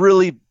have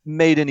really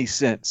made any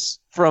sense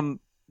from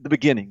the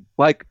beginning.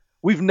 Like,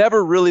 we've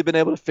never really been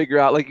able to figure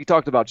out, like you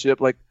talked about, Chip,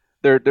 like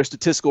their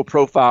statistical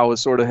profile was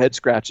sort of head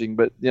scratching,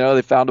 but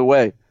they found a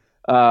way.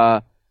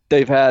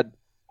 They've had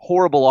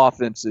horrible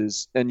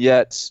offenses, and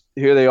yet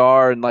here they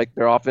are, and like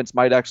their offense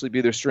might actually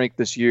be their strength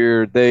this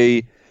year.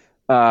 They've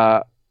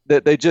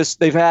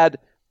had,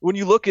 when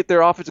you look at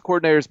their offensive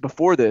coordinators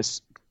before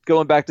this,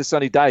 going back to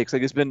Sonny Dykes,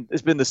 like it's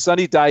been the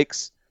Sonny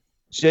Dykes,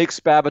 Jake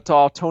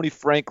Spavital, Tony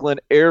Franklin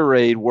air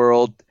raid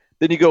world.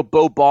 Then you go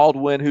Bo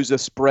Baldwin, who's a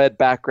spread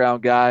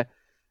background guy,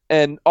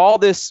 and all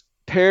this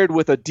paired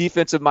with a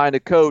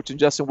defensive-minded coach and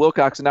Justin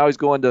Wilcox, and now he's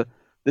going to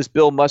this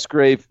Bill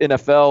Musgrave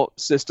NFL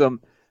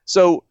system.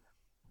 So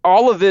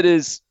all of it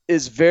is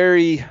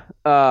very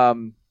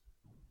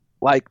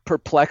like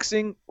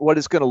perplexing what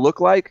it's going to look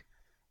like.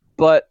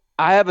 But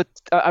I'm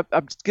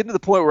getting to the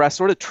point where I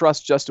sort of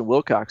trust Justin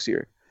Wilcox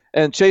here,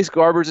 and Chase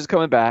Garbers is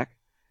coming back,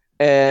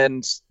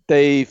 and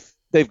they've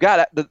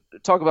got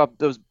talk about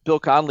those Bill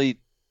Connolly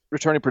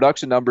returning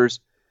production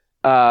numbers.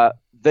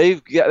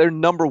 They're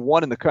number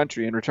 1 in the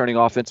country in returning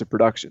offensive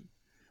production.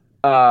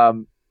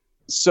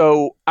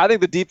 So I think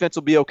the defense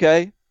will be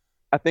okay.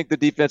 I think the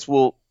defense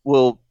will.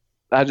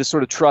 I just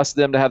sort of trust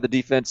them to have the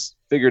defense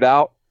figured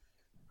out.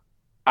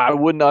 I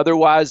wouldn't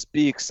otherwise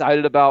be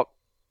excited about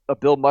a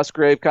Bill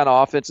Musgrave kind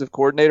of offensive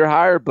coordinator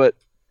hire, but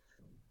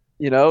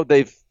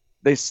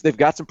they've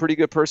got some pretty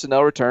good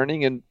personnel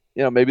returning, and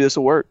maybe this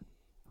will work.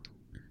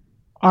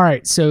 All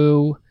right,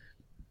 so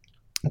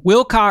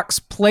Wilcox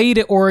played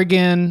at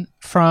Oregon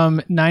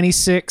from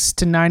 96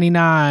 to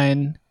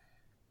 99,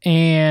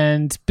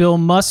 and Bill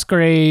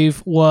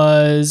Musgrave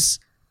was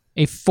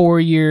a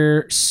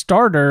 4-year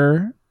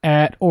starter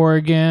at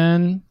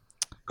Oregon.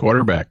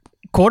 Quarterback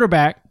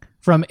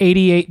From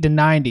 88 to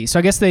 90. So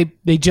I guess they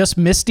just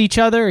missed each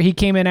other. He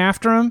came in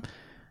after him.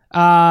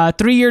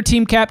 3-year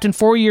team captain,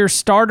 4-year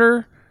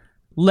starter,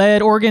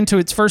 led Oregon to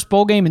its first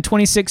bowl game in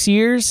 26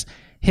 years.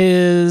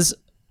 His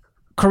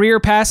career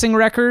passing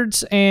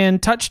records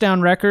and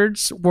touchdown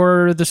records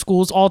were the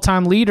school's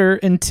all-time leader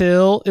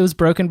until it was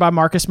broken by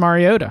Marcus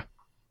Mariota.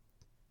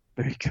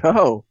 There you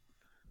go.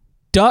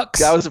 Ducks,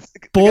 That was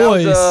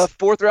boys. a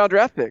 4th-round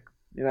draft pick,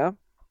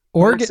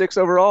 Oregon, 6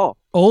 overall.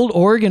 Old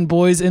Oregon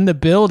boys in the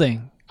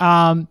building.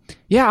 I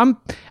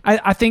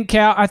think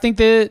Cal. I think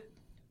that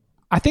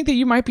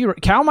you might be.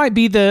 Cal might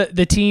be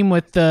the team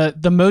with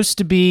the most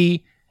to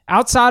be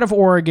outside of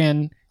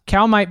Oregon.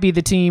 Cal might be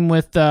the team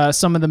with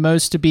some of the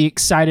most to be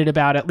excited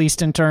about, at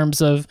least in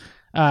terms of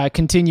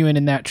continuing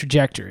in that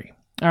trajectory.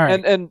 All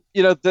right, and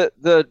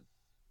the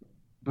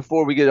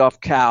before we get off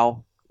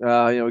Cal, we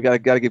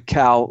got to give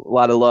Cal a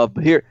lot of love.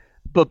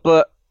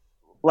 But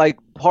like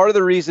part of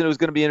the reason it was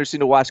going to be interesting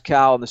to watch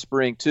Cal in the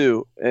spring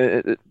too,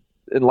 in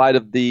light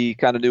of the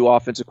kind of new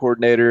offensive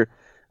coordinator,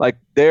 like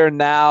they're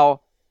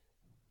now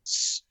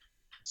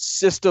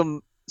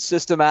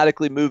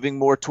systematically moving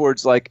more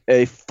towards like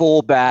a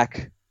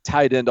fullback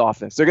tight end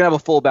offense. They're gonna have a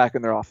fullback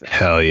in their offense.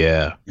 Hell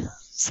yeah!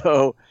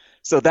 So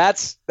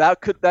that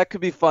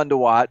could be fun to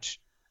watch.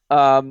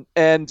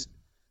 And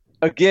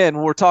again,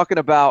 when we're talking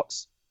about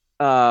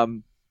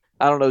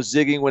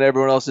zigging when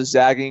everyone else is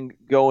zagging,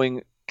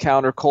 going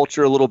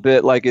counterculture a little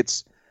bit, like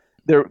it's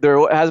there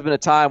has been a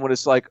time when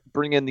it's like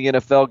bring in the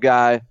NFL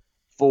guy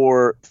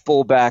for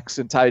fullbacks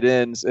and tight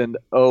ends, and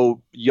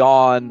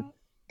yawn,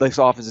 this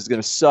offense is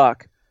going to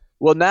suck.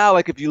 Well, now,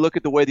 like if you look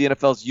at the way the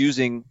NFL is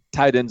using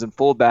tight ends and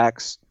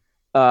fullbacks,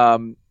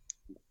 and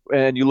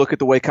you look at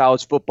the way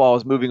college football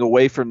is moving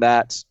away from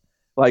that,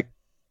 like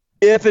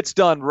if it's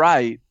done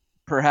right,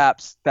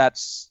 perhaps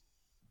that's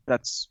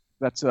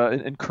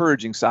an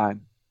encouraging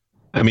sign.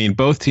 I mean,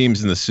 both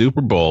teams in the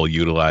Super Bowl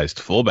utilized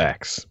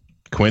fullbacks.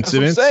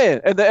 Coincidence? That's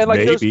what I'm saying. And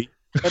maybe.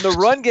 And the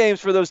run games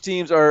for those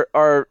teams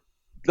are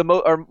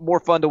more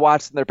fun to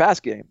watch than their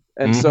pass game.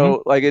 And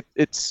so like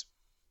it's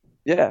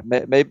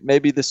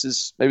maybe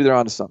they're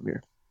onto something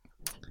here.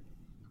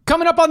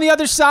 Coming up on the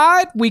other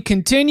side, we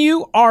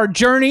continue our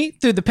journey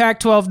through the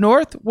Pac-12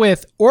 North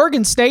with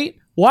Oregon State,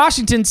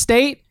 Washington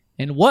State,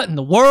 and what in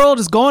the world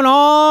is going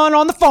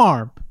on the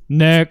farm.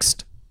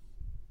 Next.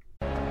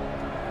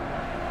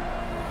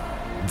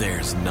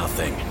 There's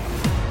nothing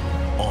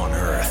on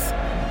earth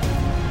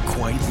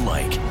quite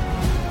like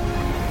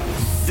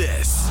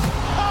this.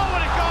 Oh,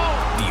 what a goal!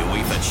 The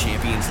UEFA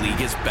Champions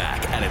League is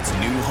back at its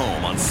new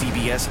home on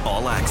CBS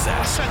All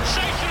Access.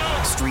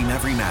 Sensational! Stream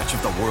every match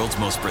of the world's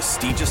most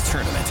prestigious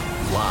tournament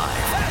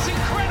live. That's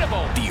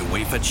incredible! The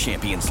UEFA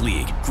Champions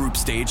League group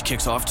stage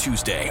kicks off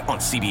Tuesday on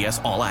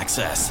CBS All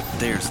Access.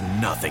 There's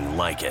nothing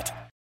like it.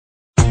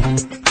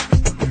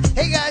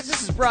 Hey guys,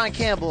 this is Brian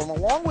Campbell, and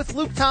along with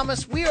Luke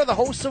Thomas, we are the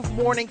hosts of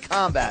Morning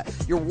Combat,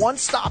 your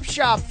one-stop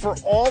shop for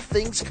all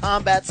things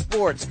combat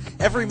sports.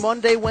 Every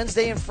Monday,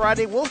 Wednesday, and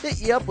Friday, we'll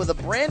hit you up with a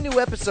brand new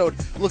episode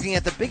looking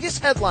at the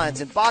biggest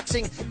headlines in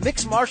boxing,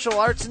 mixed martial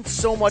arts, and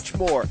so much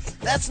more.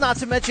 That's not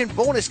to mention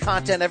bonus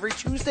content every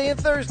Tuesday and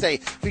Thursday,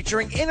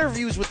 featuring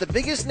interviews with the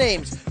biggest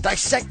names,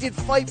 dissected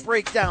fight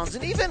breakdowns,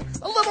 and even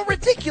a little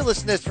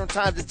ridiculousness from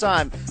time to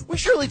time. We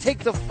surely take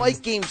the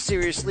fight game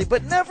seriously,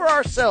 but never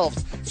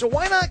ourselves, so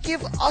why not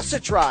give us a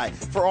try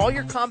for all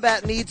your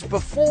combat needs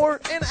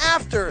before and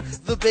after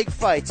the big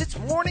fights? It's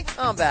Morning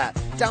Combat.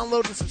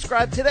 Download and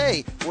subscribe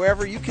today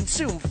wherever you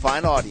consume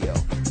fine audio.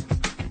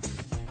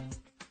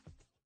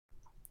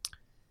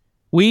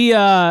 We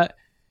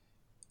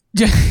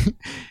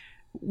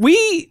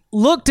we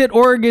looked at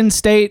Oregon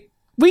State.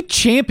 We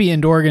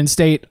championed Oregon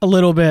State a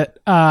little bit.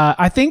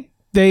 I think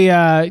they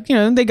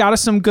they got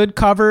us some good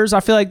covers.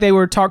 I feel like they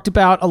were talked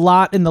about a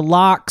lot in the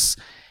locks.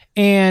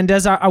 And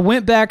as I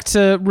went back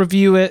to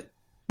review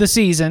the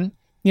season,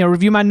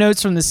 review my notes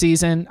from the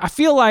season, I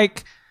feel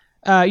like,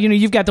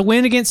 you've got the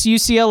win against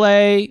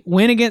UCLA,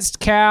 win against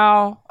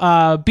Cal,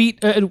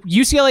 beat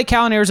UCLA,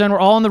 Cal, and Arizona were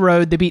all on the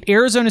road. They beat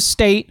Arizona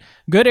State,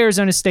 good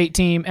Arizona State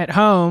team at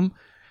home.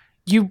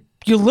 You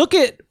look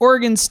at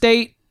Oregon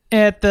State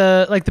at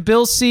the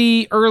Bill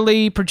C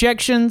early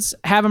projections,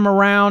 have them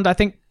around, I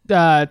think,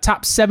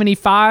 top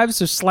 75,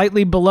 so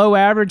slightly below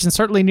average and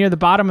certainly near the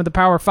bottom of the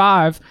Power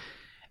 5.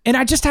 And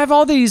I just have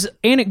all these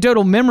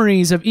anecdotal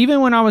memories of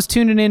even when I was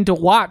tuning in to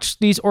watch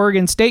these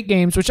Oregon State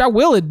games, which I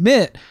will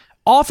admit,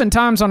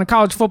 oftentimes on a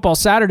college football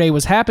Saturday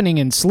was happening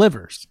in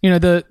slivers.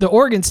 The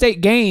Oregon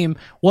State game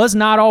was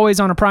not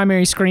always on a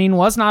primary screen,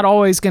 was not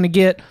always going to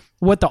get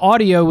what the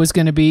audio was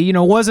going to be,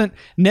 wasn't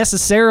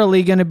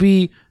necessarily going to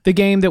be the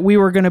game that we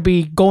were going to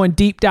be going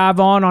deep dive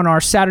on our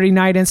Saturday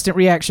night instant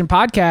reaction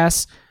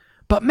podcasts.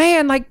 But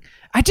man, I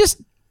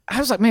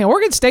was like, man,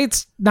 Oregon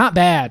State's not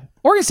bad.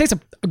 Oregon State's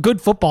a good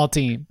football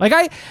team. What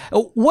are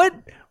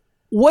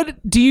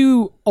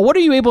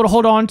you able to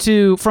hold on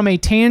to from a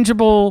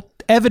tangible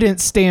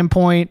evidence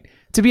standpoint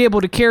to be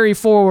able to carry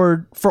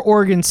forward for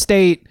Oregon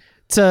State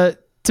to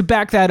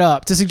back that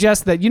up, to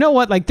suggest that,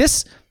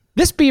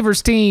 this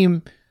Beavers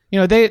team,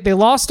 they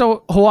lost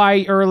to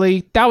Hawaii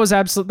early. That was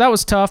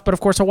tough, but of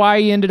course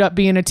Hawaii ended up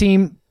being a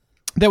team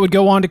that would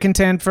go on to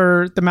contend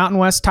for the Mountain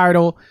West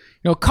title.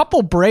 A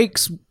couple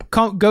breaks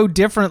go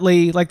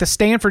differently, like the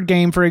Stanford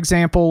game, for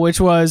example, which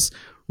was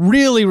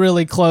really,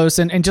 really close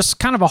and just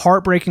kind of a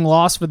heartbreaking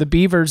loss for the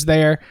Beavers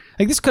there.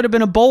 Like, this could have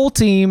been a bowl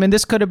team, and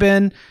this could have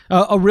been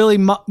a really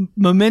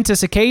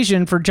momentous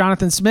occasion for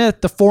Jonathan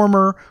Smith, the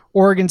former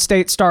Oregon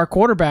State star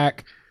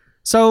quarterback.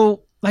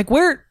 So, like,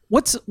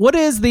 what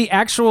is the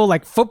actual,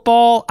 like,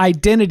 football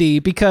identity?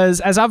 Because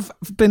as I've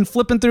been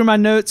flipping through my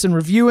notes and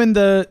reviewing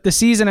the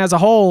season as a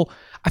whole,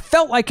 I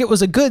felt like it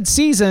was a good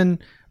season,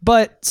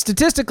 but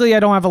statistically I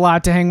don't have a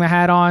lot to hang my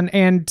hat on.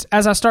 And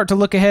as I start to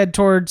look ahead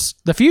towards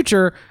the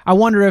future, I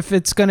wonder if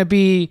it's going to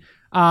be,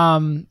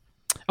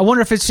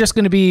 it's just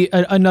going to be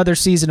another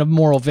season of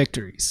moral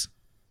victories.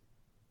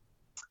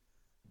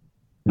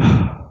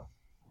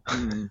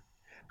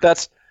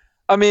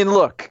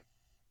 Look,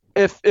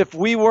 if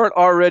we weren't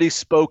already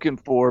spoken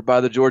for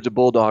by the Georgia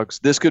Bulldogs,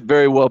 this could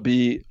very well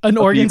be an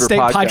Oregon State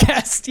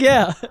podcast.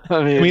 Yeah.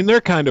 I mean, they're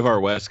kind of our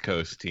West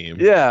Coast team.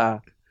 Yeah.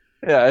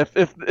 Yeah.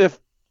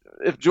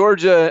 If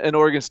Georgia and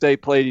Oregon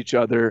State played each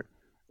other,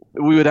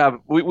 we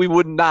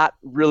would not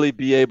really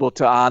be able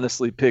to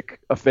honestly pick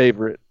a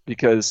favorite,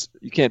 because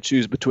you can't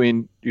choose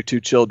between your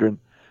two children.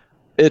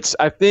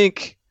 I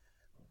think,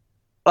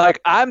 like,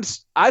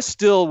 I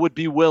still would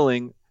be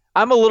willing.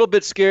 I'm a little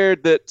bit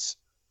scared that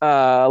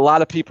a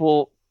lot of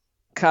people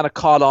kind of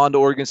caught on to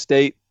Oregon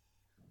State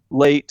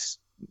late.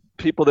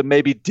 People that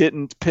maybe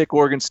didn't pick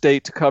Oregon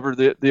State to cover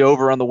the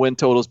over on the win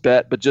totals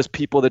bet, but just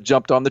people that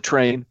jumped on the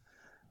train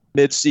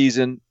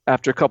mid-season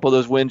after a couple of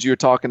those wins you were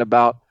talking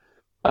about.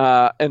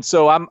 And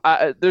so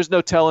there's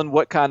no telling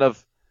what kind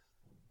of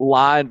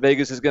line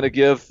Vegas is going to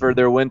give for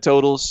their win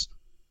totals.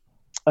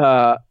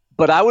 But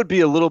I would be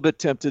a little bit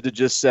tempted to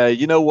just say,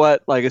 you know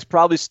what, like, it's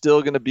probably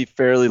still going to be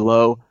fairly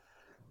low.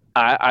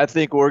 I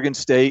think Oregon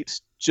State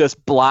I'll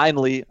just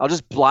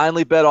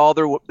blindly bet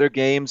all their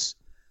games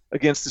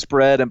against the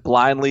spread and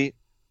blindly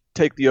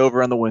take the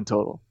over on the win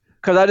total.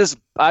 Because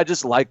I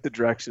just like the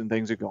direction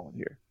things are going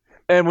here.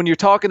 And when you're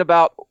talking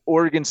about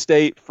Oregon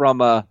State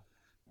from a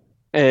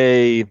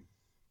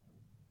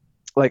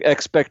like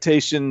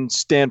expectation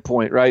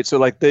standpoint, right? So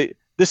like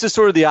this is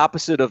sort of the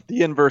opposite of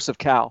the inverse of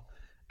Cal.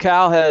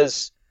 Cal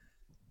has,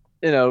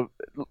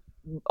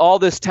 all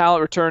this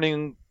talent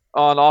returning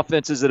on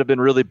offenses that have been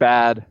really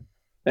bad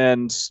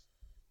and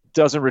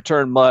doesn't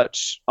return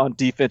much on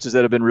defenses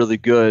that have been really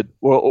good.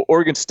 Well,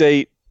 Oregon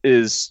State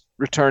is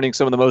returning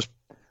some of the most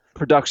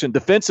production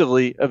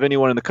defensively of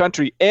anyone in the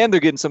country, and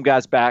they're getting some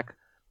guys back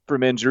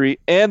from injury,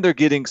 and they're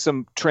getting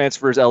some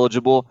transfers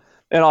eligible.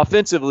 And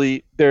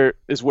offensively, there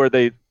is where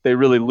they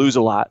really lose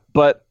a lot.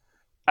 But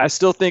I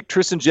still think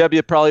Tristan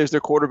Gebbia probably is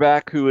their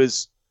quarterback, who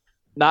is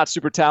not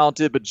super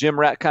talented, but gym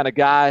rat kind of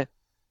guy,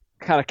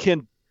 kind of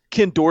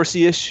Ken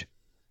Dorsey-ish.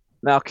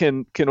 Now,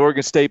 can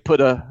Oregon State put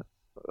a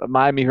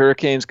Miami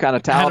Hurricanes kind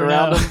of talent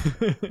around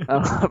him?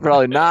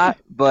 Probably not,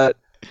 but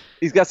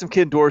he's got some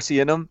Ken Dorsey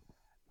in him.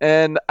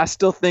 And I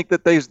still think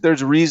that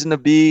there's reason to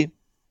be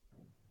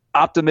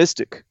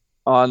optimistic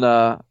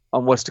on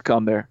what's to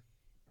come there.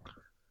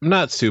 I'm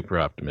not super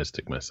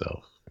optimistic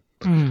myself.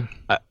 Mm.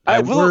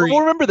 We'll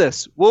remember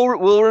this. We'll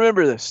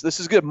remember this. This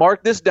is good.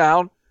 Mark this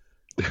down.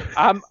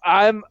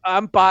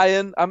 I'm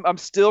buying. I'm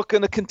still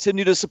going to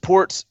continue to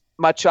support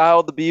my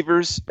child, the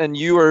Beavers, and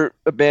you are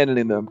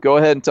abandoning them. Go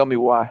ahead and tell me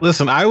why.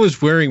 Listen, I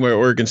was wearing my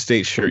Oregon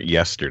State shirt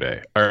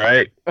yesterday, all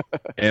right?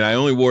 And I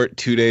only wore it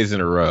 2 days in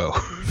a row.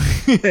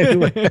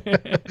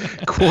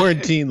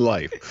 Quarantine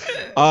life.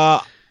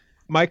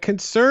 My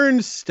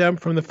concerns stem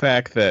from the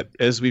fact that,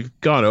 as we've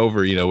gone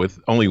over, with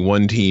only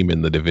one team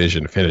in the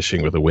division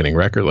finishing with a winning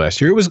record last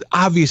year, it was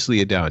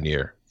obviously a down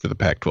year for the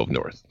Pac-12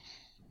 North.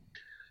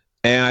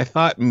 And I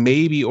thought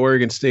maybe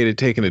Oregon State had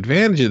taken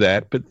advantage of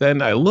that, but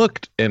then I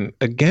looked, and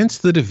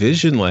against the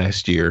division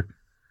last year,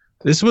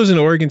 this was an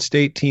Oregon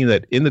State team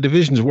that, in the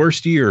division's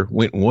worst year,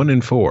 went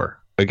 1-4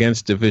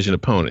 against division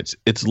opponents.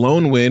 Its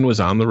lone win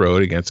was on the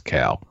road against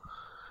Cal.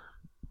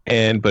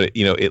 But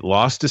it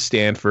lost to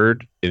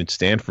Stanford in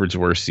Stanford's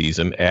worst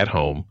season at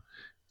home.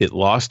 It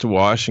lost to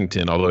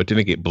Washington, although it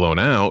didn't get blown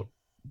out.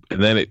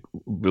 And then it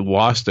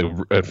lost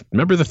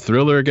remember the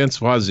thriller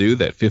against Wazoo,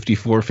 that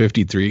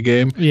 54-53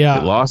 game? Yeah.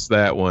 It lost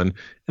that one.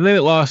 And then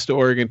it lost to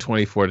Oregon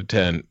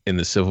 24-10 in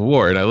the Civil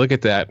War. And I look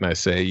at that and I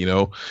say,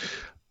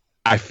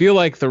 I feel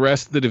like the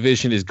rest of the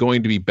division is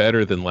going to be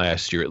better than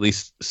last year. At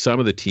least some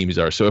of the teams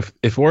are. So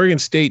if Oregon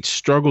State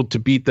struggled to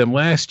beat them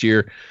last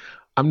year,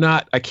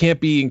 I can't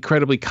be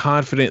incredibly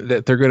confident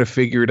that they're going to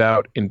figure it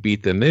out and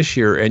beat them this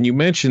year. And you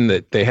mentioned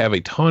that they have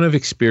a ton of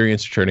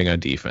experience returning on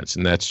defense,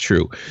 and that's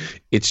true.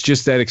 It's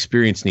just that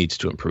experience needs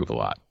to improve a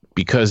lot,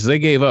 because they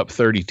gave up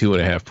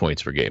 32.5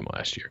 points per game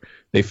last year.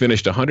 They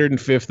finished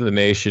 105th in the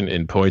nation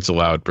in points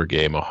allowed per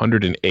game,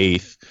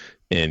 108th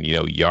in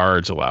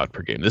yards allowed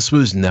per game. This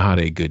was not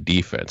a good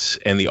defense,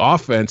 and the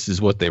offense is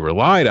what they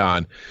relied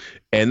on,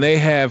 and they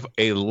have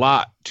a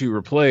lot to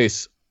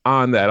replace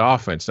on that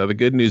offense. Now, the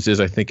good news is,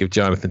 I think if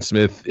Jonathan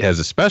Smith has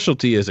a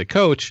specialty as a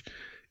coach,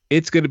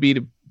 it's going to be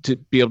to to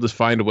be able to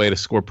find a way to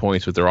score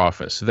points with their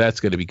offense. So that's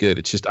going to be good.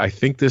 It's just I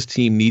think this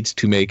team needs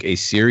to make a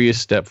serious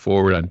step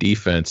forward on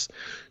defense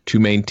to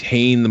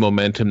maintain the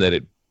momentum that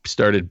it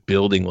started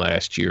building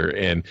last year.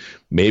 And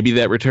maybe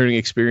that returning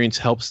experience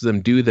helps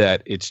them do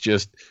that. It's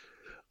just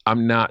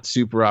I'm not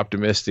super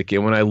optimistic.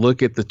 And when I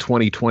look at the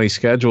 2020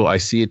 schedule, I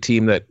see a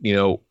team that,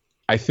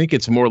 I think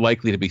it's more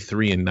likely to be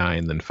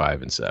 3-9 than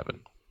 5-7.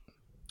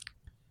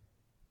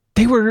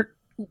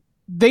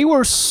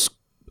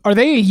 Are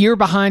they a year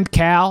behind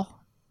Cal?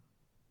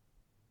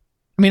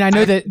 I mean, I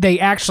know that they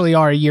actually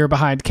are a year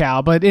behind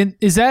Cal, but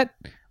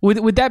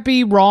would that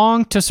be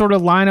wrong to sort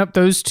of line up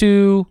those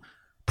two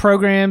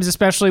programs,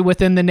 especially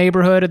within the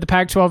neighborhood of the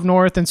Pac-12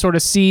 North, and sort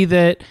of see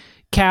that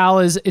Cal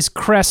is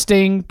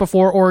cresting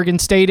before Oregon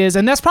State is?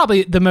 And that's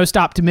probably the most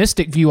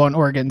optimistic view on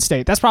Oregon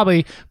State. That's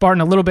probably,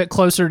 Barton, a little bit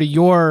closer to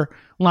your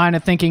line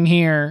of thinking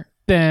here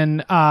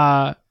than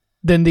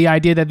the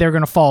idea that they're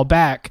going to fall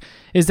back,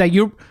 is that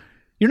you're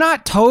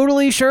not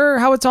totally sure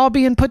how it's all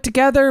being put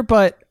together,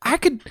 but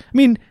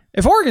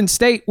if Oregon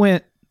State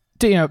went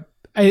to,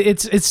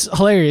 it's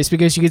hilarious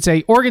because you could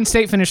say Oregon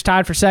State finished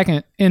tied for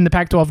second in the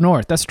Pac-12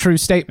 North. That's a true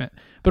statement.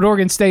 But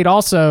Oregon State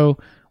also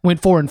went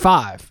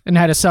 4-5 and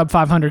had a sub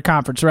 500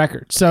 conference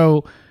record.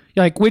 So,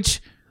 like, which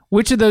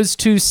of those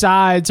two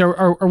sides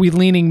are we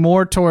leaning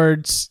more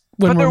towards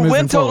when we're moving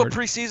forward? But their win total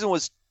preseason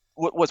was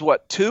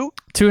what, 2?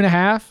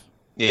 2.5?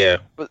 Yeah.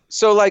 But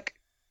so, like,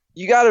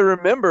 you got to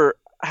remember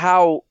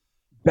how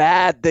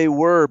bad they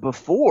were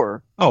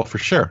before. Oh, for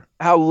sure.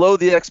 How low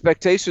the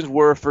expectations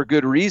were for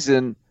good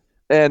reason,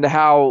 and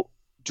how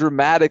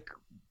dramatic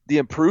the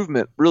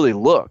improvement really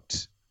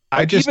looked.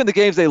 Even the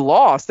games they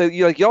lost,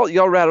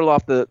 y'all rattled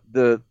off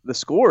the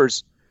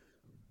scores.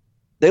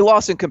 They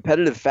lost in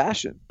competitive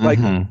fashion. Like,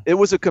 it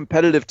was a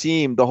competitive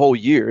team the whole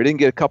year. It didn't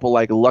get a couple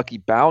like lucky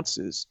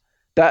bounces.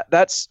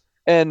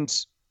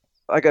 And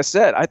like I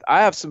said,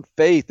 I have some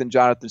faith in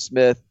Jonathan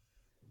Smith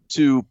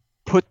to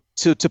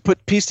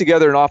piece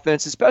together an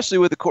offense, especially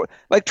with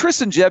like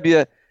Tristan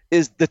Gebbia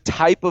is the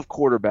type of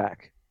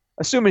quarterback,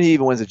 assuming he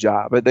even wins a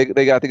job. But I think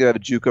they have a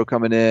JUCO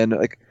coming in,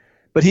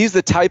 but he's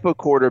the type of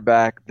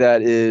quarterback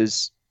that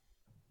is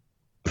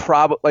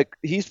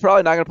he's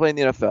probably not going to play in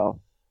the NFL,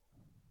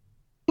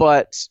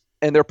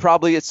 and they're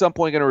probably at some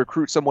point going to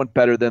recruit someone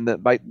better than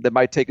that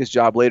might take his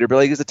job later.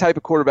 But he's the type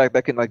of quarterback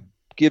that can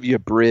give you a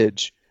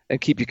bridge and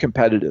keep you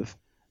competitive.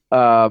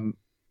 And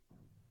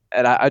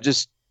I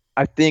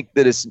think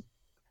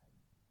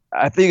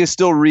it's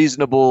still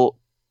reasonable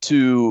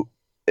to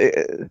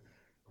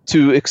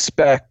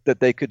expect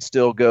that they could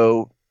still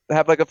go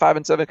have a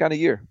 5-7 kind of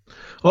year.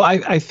 Well,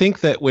 I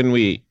think that when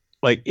we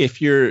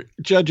if you're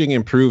judging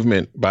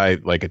improvement by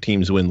a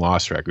team's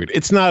win-loss record,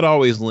 it's not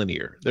always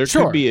linear. There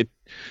could be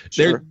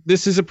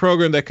this is a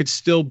program that could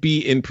still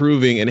be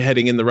improving and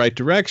heading in the right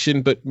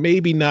direction, but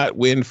maybe not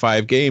win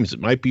 5 games. It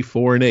might be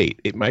 4-8.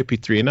 It might be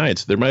 3-9.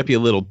 So there might be a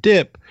little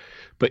dip,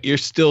 but you're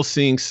still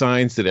seeing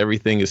signs that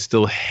everything is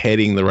still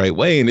heading the right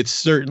way, and it's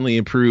certainly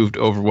improved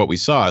over what we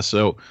saw.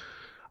 So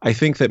I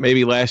think that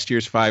maybe last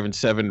year's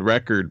 5-7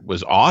 record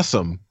was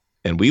awesome,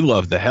 and we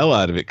loved the hell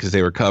out of it because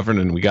they were covering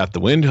and we got the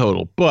win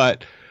total.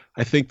 But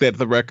I think that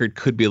the record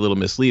could be a little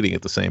misleading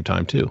at the same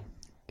time too.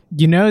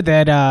 You know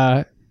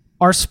that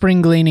our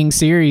spring gleaning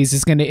series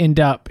is going to end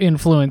up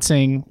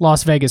influencing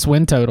Las Vegas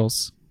win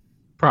totals.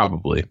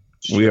 Probably.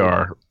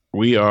 Sure.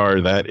 We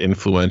are that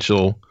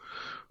influential.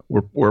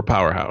 We're a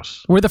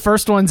powerhouse. We're the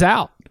first ones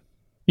out.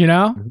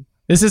 Mm-hmm.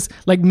 This is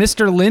like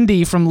Mr.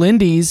 Lindy from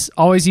Lindy's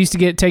always used to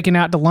get taken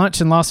out to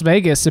lunch in Las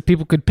Vegas so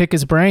people could pick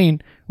his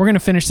brain. We're going to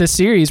finish this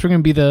series. We're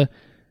going to be the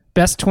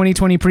best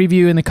 2020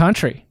 preview in the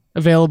country,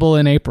 available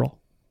in April.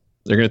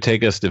 They're going to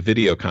take us to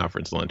video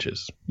conference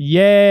lunches.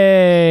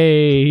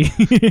 Yay!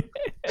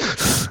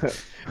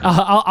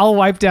 I'll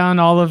wipe down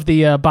all of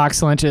the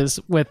box lunches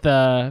with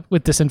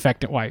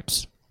disinfectant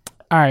wipes.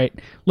 All right,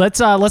 let's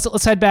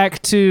head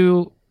back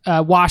to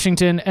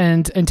Washington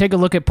and take a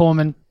look at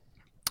Pullman.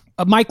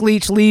 Mike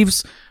Leach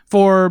leaves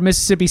for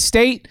Mississippi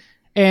State,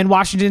 and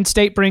Washington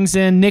State brings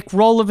in Nick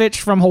Rolovich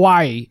from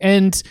Hawaii.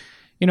 And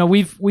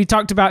we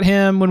talked about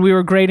him when we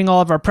were grading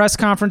all of our press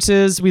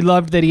conferences. We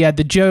loved that he had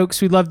the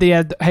jokes. We loved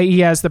that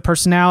he has the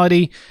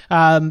personality.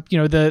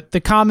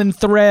 The common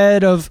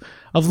thread of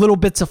little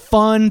bits of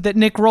fun that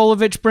Nick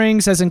Rolovich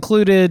brings has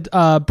included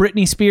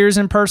Britney Spears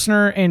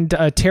impersonator and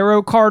a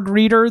tarot card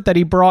reader that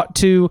he brought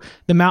to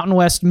the Mountain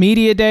West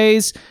Media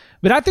Days.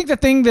 But I think the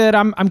thing that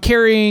I'm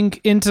carrying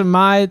into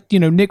my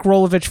Nick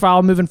Rolovich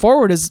file moving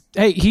forward is,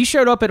 hey, he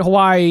showed up at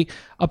Hawaii,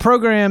 a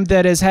program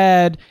that has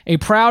had a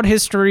proud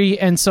history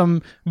and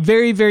some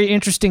very, very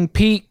interesting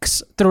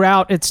peaks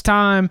throughout its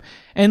time.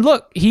 And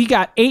look, he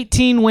got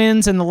 18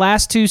 wins in the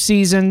last 2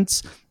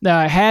 seasons,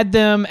 had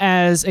them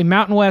as a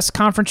Mountain West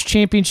Conference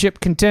Championship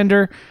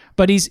contender.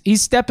 But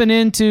he's stepping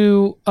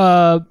into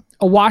a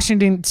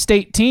Washington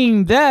State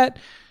team that,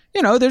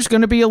 there's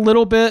going to be a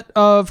little bit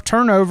of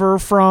turnover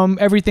from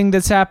everything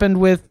that's happened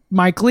with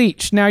Mike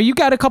Leach. Now, you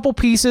got a couple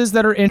pieces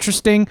that are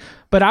interesting,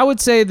 but I would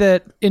say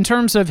that in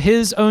terms of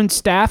his own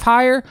staff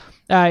hire,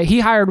 He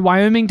hired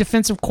Wyoming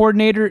defensive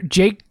coordinator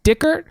Jake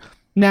Dickert.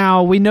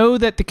 Now, we know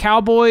that the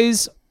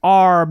Cowboys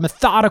are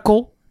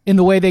methodical in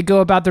the way they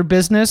go about their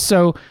business,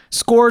 so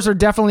scores are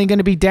definitely going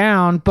to be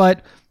down,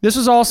 but this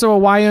was also a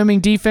Wyoming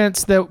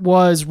defense that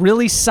was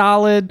really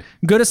solid,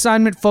 good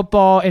assignment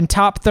football, and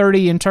top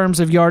 30 in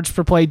terms of yards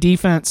per play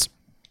defense.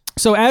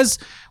 So as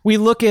we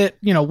look at,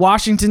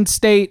 Washington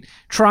State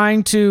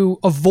trying to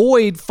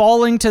avoid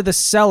falling to the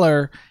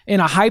cellar in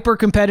a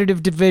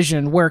hyper-competitive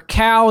division where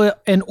Cal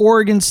and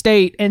Oregon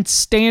State and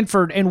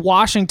Stanford and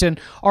Washington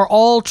are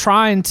all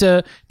trying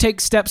to take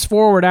steps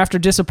forward after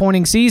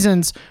disappointing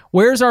seasons,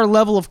 where's our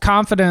level of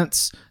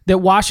confidence that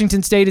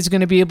Washington State is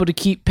going to be able to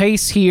keep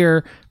pace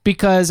here?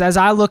 Because as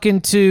I look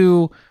at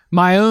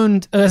my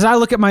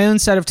own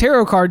set of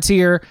tarot cards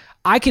here,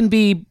 I can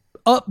be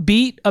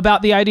upbeat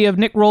about the idea of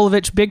Nick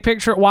Rolovich big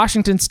picture at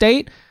Washington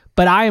State,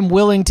 but I am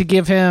willing to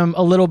give him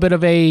a little bit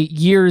of a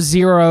year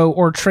zero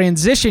or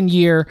transition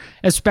year,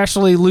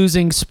 especially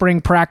losing spring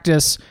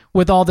practice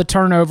with all the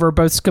turnover,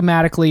 both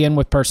schematically and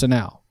with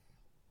personnel.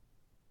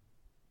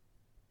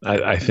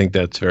 I think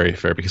that's very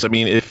fair because,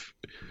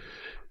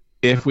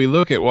 if we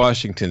look at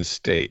Washington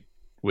State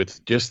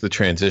with just the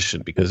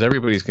transition, because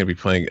everybody's going to be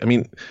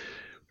playing,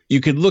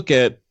 you could look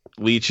at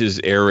Leach's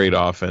air raid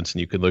offense,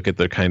 and you could look at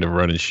the kind of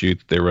run and shoot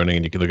that they're running,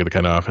 and you can look at the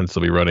kind of offense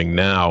they'll be running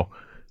now.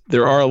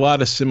 There are a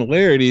lot of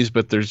similarities,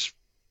 but there's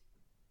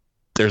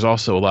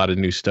also a lot of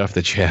new stuff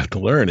that you have to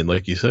learn. And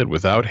like you said,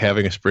 without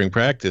having a spring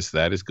practice,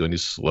 that is going to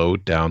slow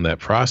down that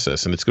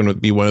process. And it's going to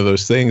be one of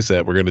those things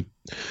that we're going to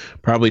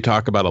probably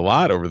talk about a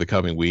lot over the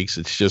coming weeks.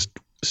 It's just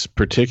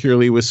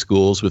particularly with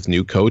schools with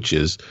new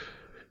coaches,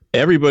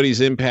 everybody's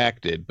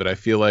impacted, but I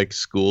feel like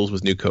schools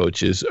with new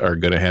coaches are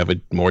going to have a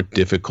more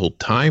difficult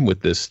time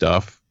with this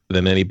stuff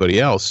than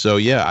anybody else. So,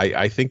 yeah,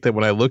 I think that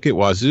when I look at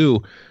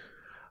Wazoo,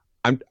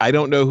 I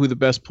don't know who the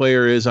best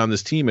player is on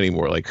this team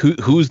anymore. Like,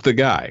 who's the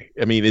guy?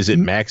 Is it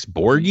Max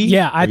Borghi?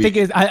 Yeah, I think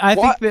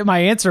that my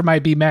answer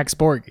might be Max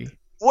Borghi.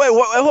 Wait,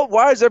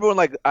 why is everyone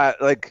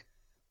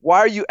why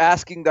are you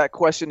asking that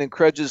question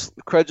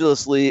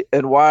incredulously,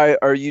 and why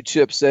are you,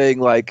 Chip, saying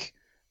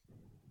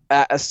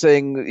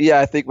yeah,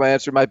 I think my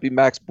answer might be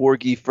Max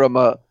Borghi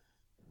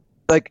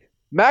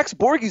Max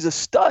Borghi's a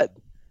stud.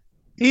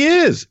 He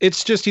is.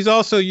 It's just he's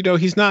also,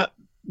 he's not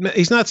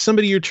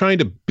somebody you're trying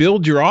to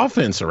build your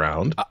offense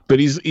around, but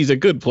he's a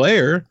good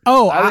player.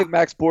 Oh, I think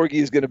Max Borghi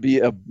is going to be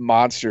a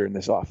monster in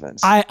this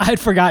offense. I'd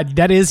forgotten.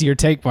 That is your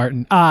take,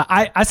 Martin.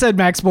 I said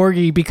Max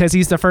Borghi because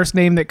he's the first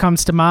name that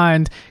comes to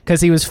mind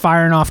because he was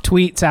firing off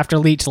tweets after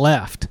Leach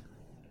left.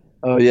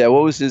 Oh, yeah.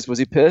 What was was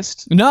he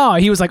pissed? No,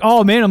 he was like,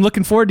 oh, man, I'm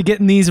looking forward to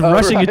getting these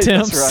rushing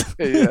attempts. That's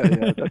right.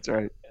 Yeah, that's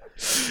right.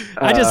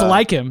 I just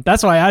like him.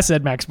 That's why I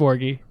said Max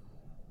Borghi.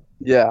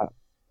 Yeah.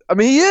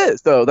 He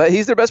is, though.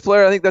 He's their best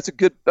player. I think that's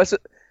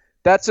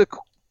a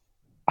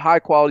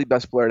high-quality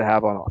best player to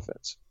have on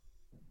offense.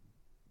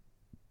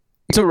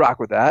 So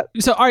rock with that.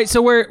 So, all right,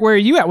 so where are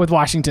you at with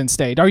Washington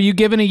State? Are you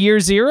giving a year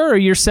zero, or are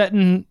you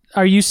setting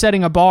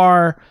a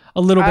bar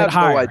a little bit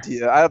higher?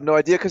 I have no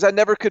idea because I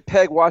never could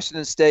peg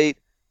Washington State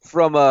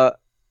from a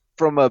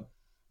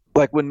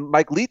when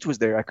Mike Leach was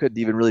there, I couldn't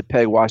even really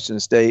peg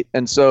Washington State.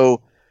 And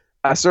so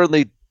I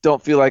certainly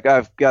don't feel like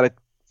I've got a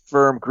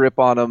firm grip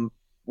on them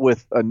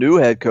with a new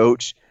head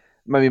coach.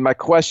 My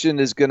question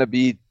is going to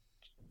be,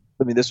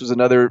 this was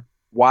another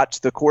watch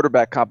the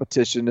quarterback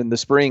competition in the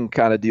spring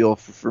kind of deal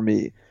for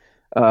me.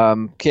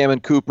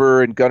 Cameron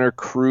Cooper and Gunnar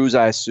Cruz,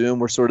 I assume,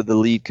 were sort of the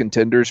lead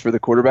contenders for the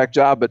quarterback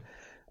job. But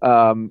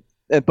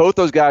and both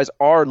those guys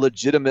are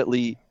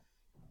legitimately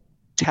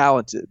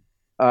talented.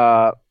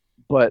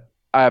 But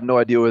I have no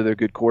idea whether they're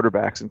good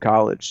quarterbacks in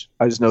college.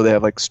 I just know they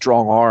have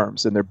strong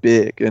arms and they're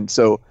big. And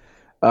so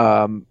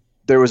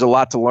there was a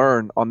lot to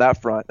learn on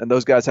that front. And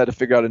those guys had to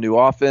figure out a new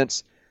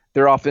offense.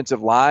 Their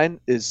offensive line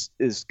is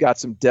got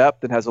some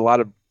depth and has a lot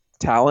of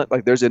talent.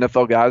 There's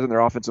NFL guys on their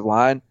offensive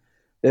line.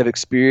 They have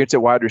experience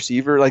at wide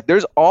receiver.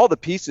 There's all the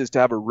pieces to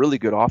have a really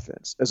good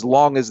offense as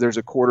long as there's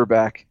a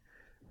quarterback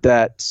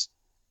that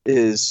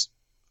is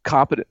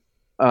competent.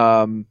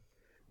 That's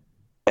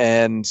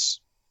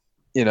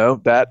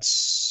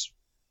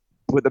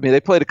what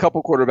they played a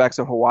couple quarterbacks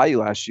at Hawaii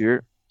last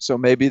year. So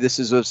maybe this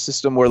is a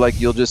system where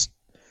you'll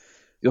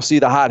see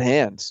the hot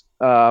hands.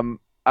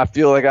 I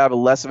feel like I have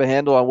less of a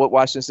handle on what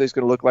Washington State's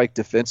going to look like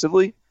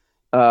defensively,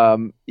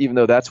 even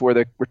though that's where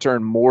they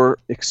return more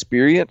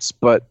experience.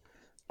 But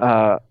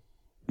that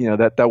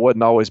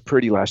wasn't always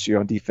pretty last year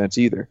on defense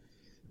either.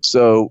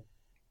 So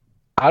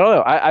I don't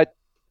know.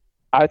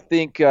 I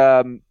think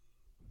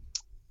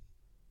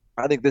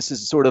this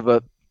is sort of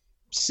a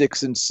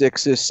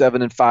 6-6-ish,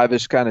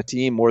 7-5-ish kind of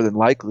team more than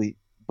likely.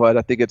 But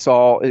I think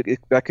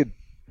that could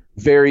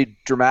vary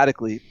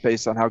dramatically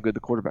based on how good the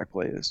quarterback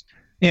play is.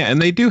 Yeah,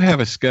 and they do have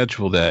a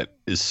schedule that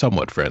is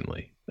somewhat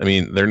friendly.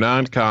 Their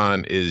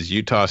non-con is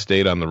Utah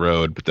State on the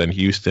road, but then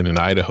Houston and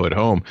Idaho at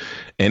home.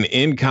 And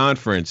in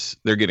conference,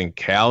 they're getting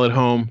Cal at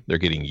home, they're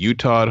getting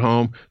Utah at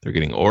home, they're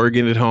getting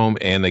Oregon at home,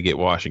 and they get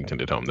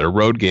Washington at home. Their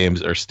road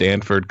games are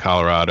Stanford,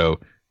 Colorado,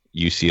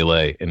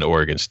 UCLA, and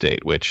Oregon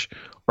State, which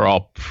are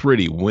all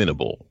pretty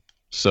winnable.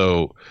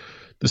 So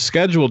the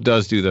schedule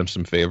does do them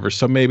some favors.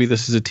 So maybe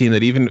this is a team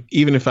that even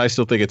if I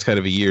still think it's kind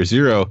of a year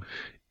zero,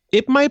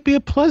 it might be a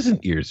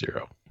pleasant year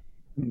zero.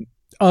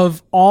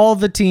 Of all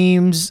the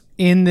teams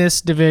in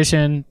this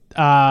division,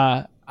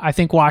 I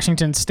think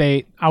Washington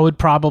State, I would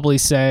probably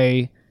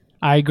say,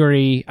 I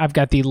agree, I've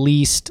got the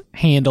least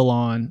handle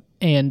on.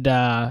 And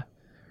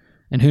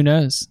who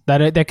knows?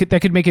 That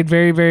could make it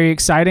very, very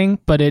exciting,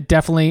 but it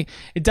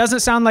doesn't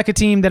sound like a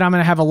team that I'm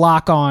going to have a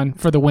lock on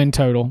for the win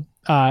total.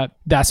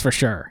 That's for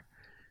sure.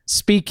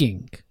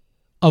 Speaking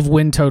of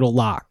win total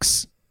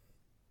locks,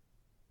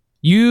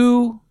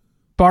 you,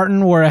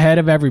 Barton, were ahead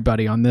of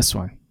everybody on this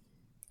one.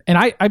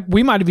 And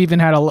we might have even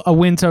had a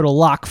win total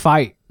lock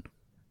fight.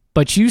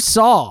 But you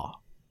saw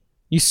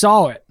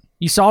it.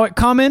 You saw it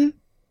coming.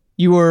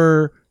 You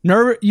were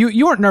nervous.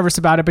 You weren't nervous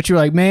about it, but you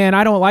were like, man,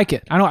 I don't like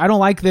it. I don't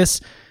like this.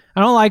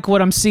 I don't like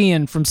what I'm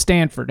seeing from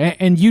Stanford.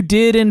 And you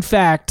did, in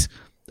fact,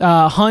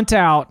 hunt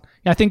out.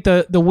 I think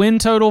the win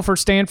total for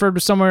Stanford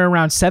was somewhere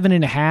around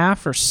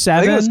 7.5 or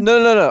 7.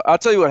 No. I'll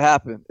tell you what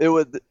happened.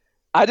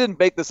 I didn't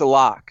make this a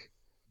lock,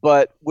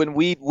 but when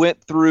we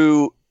went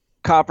through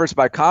conference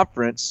by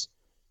conference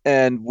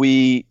and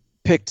we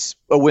picked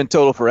a win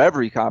total for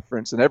every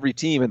conference and every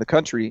team in the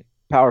country,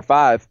 Power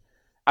 5,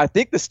 I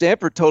think the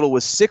Stanford total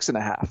was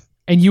 6.5.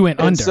 And you went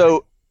under.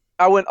 So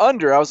I went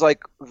under. I was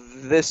like,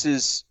 this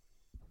is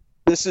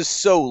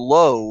so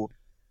low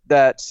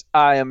that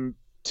I am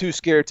too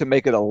scared to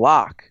make it a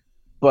lock.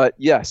 But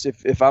yes,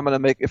 if I'm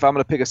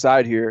gonna pick a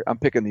side here, I'm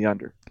picking the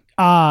under.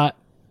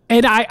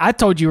 And I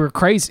told you were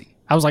crazy.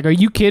 I was like, are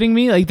you kidding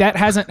me? Like, that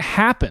hasn't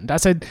happened. I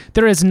said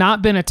there has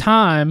not been a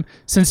time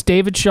since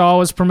David Shaw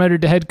was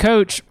promoted to head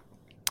coach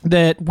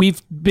that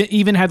we've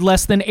even had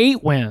less than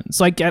 8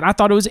 wins. Like, I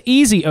thought it was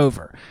easy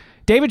over.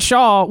 David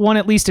Shaw won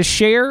at least a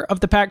share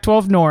of the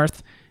Pac-12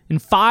 North in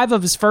 5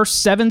 of his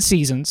first 7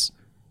 seasons,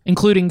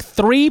 including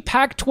 3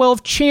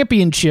 Pac-12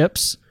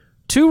 championships,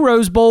 2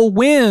 Rose Bowl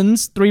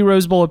wins, 3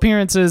 Rose Bowl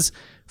appearances,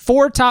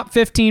 4 top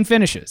 15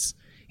 finishes.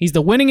 He's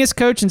the winningest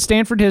coach in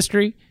Stanford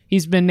history.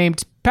 He's been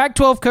named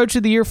Pac-12 Coach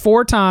of the Year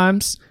 4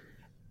 times.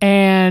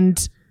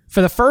 And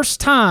for the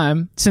first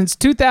time since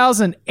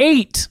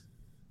 2008,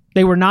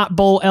 they were not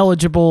bowl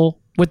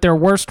eligible with their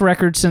worst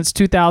record since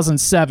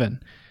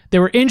 2007.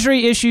 There were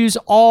injury issues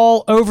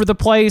all over the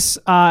place.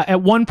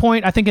 At one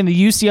point, I think in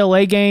the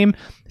UCLA game,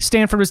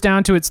 Stanford was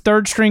down to its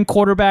 3rd-string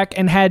quarterback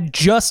and had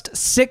just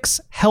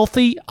 6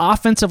 healthy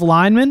offensive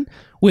linemen,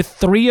 with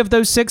 3 of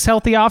those 6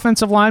 healthy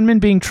offensive linemen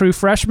being true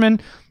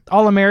freshmen.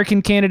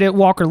 All-American candidate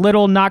Walker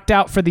Little knocked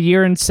out for the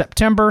year in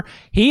September.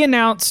 He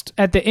announced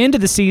at the end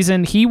of the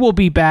season he will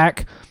be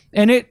back,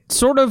 and it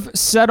sort of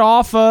set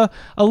off a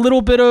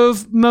little bit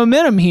of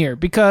momentum here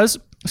because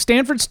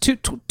Stanford's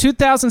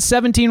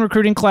 2017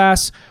 recruiting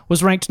class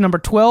was ranked number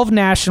 12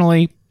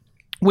 nationally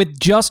with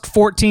just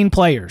 14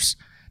 players.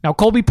 Now,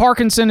 Colby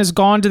Parkinson has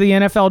gone to the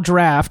NFL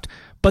draft,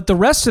 but the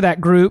rest of that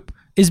group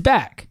is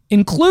back,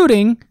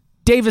 including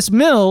Davis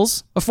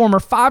Mills, a former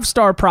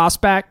 5-star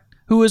prospect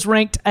who was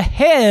ranked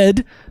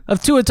ahead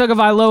of Tua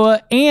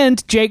Tagovailoa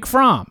and Jake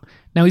Fromm.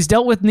 Now, he's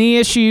dealt with knee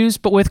issues,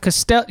 but with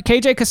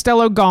KJ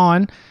Costello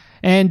gone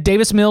and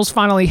Davis Mills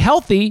finally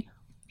healthy,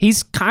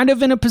 he's kind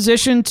of in a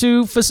position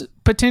to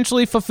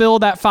potentially fulfill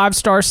that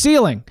 5-star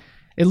ceiling.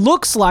 It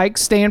looks like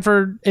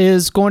Stanford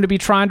is going to be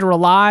trying to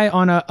rely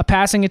on a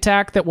passing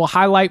attack that will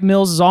highlight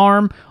Mills'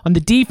 arm. On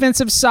the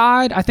defensive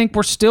side, I think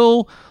we're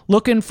still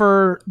looking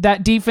for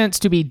that defense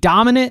to be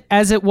dominant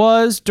as it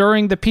was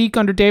during the peak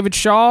under David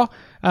Shaw.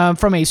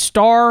 From a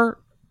star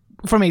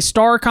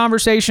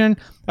conversation,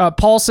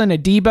 Paulson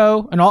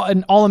Adebo,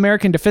 an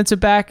All-American defensive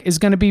back, is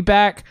going to be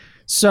back.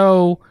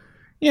 So,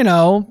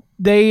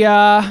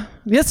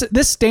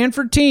 this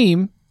Stanford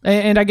team,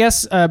 and I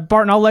guess,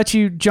 Barton, I'll let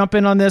you jump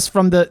in on this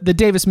from the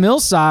Davis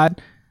Mills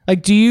side.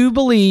 Like, do you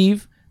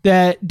believe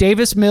that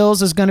Davis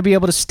Mills is going to be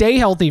able to stay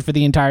healthy for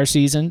the entire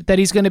season, that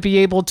he's going to be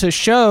able to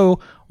show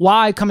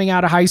why coming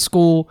out of high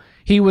school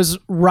he was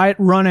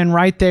running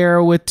right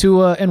there with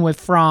Tua and with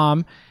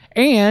Fromm?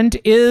 And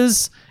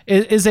is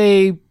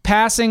a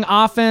passing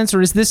offense,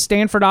 or is this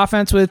Stanford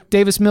offense with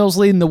Davis Mills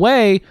leading the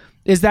way,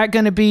 is that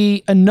going to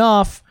be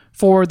enough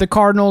for the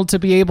Cardinal to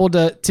be able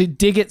to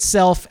dig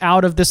itself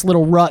out of this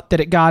little rut that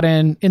it got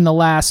in the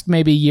last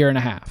maybe year and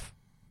a half?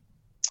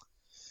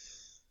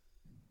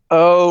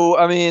 Oh,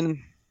 I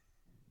mean,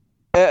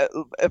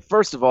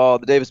 first of all,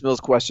 the Davis Mills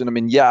question, I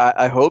mean, yeah,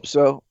 I hope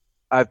so.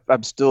 I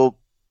still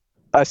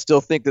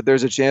think that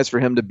there's a chance for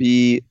him to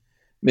be,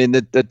 I mean,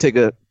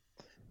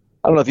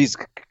 I don't know if he's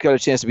got a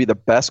chance to be the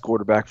best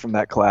quarterback from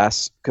that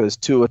class, because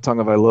Tua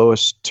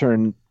Tagovailoa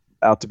turned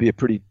out to be a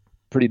pretty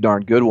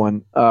darn good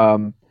one.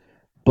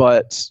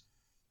 But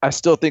I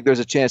still think there's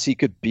a chance he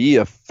could be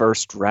a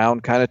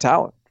 1st-round kind of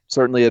talent,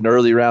 certainly an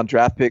early-round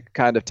draft pick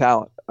kind of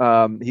talent.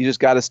 He just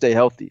got to stay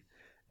healthy,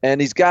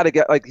 and he's got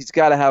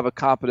to have a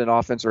competent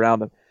offense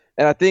around him.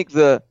 And I think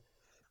the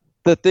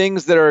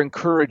things that are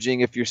encouraging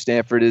if you're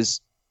Stanford is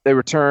they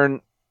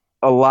return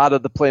a lot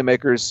of the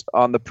playmakers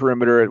on the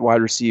perimeter at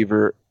wide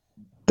receiver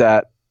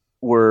that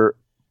were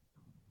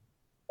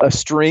a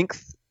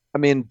strength. I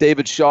mean,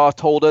 David Shaw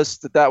told us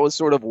that was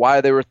sort of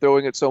why they were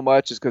throwing it so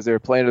much, is because they were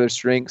playing to their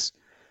strengths.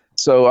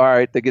 So, all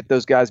right, they get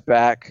those guys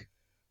back.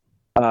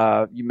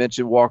 You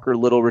mentioned Walker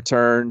Little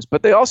returns,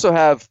 but they also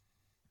have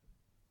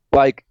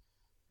like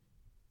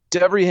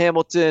Devery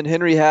Hamilton,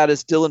 Henry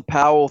Haddis, Dylan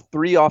Powell,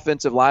 3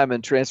 offensive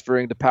linemen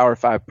transferring to Power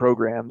 5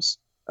 programs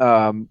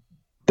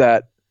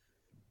that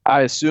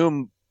I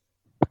assume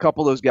a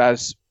couple of those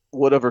guys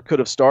would have or could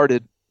have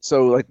started.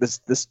 So like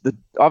the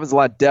offensive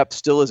line depth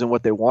still isn't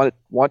what they want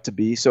to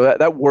be. So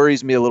that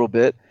worries me a little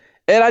bit.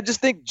 And I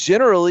just think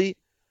generally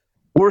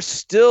we're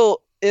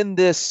still in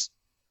this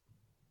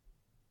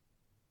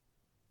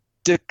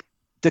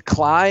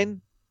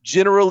decline.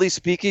 Generally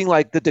speaking,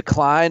 like the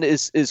decline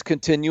is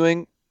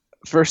continuing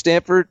for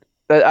Stanford.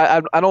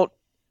 I don't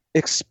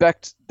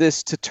expect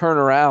this to turn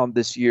around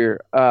this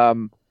year.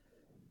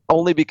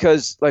 Only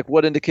because, like,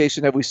 what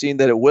indication have we seen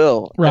that it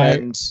will? Right.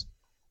 And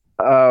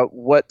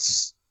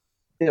what's,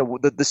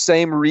 the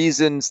same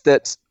reasons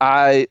that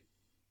I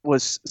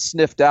was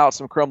sniffed out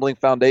some crumbling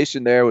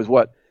foundation there was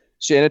what?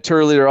 Shannon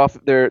Turley,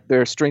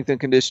 their strength and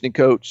conditioning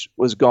coach,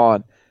 was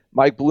gone.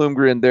 Mike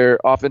Bloomgren, their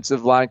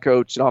offensive line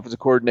coach and offensive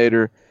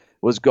coordinator,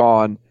 was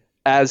gone.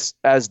 As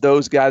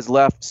those guys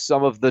left,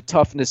 some of the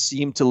toughness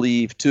seemed to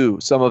leave too.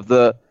 Some of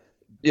the,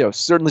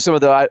 certainly some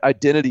of the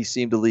identity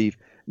seemed to leave.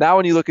 Now,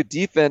 when you look at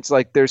defense,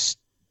 like there's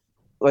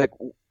like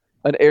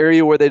an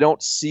area where they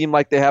don't seem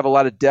like they have a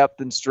lot of depth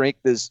and strength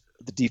is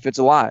the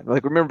defensive line.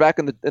 Like, remember back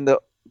in the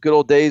good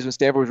old days when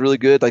Stanford was really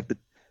good, like the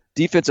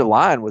defensive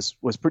line was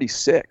pretty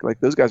sick. Like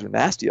those guys were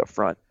nasty up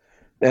front,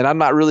 and I'm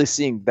not really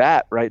seeing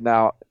that right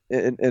now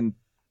in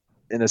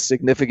a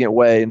significant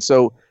way. And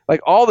so,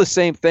 like, all the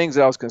same things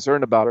that I was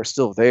concerned about are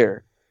still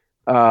there.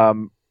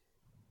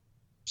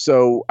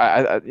 So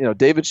I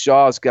David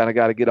Shaw's kind of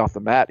got to get off the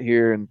mat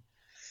here and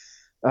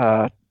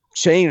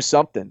change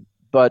something.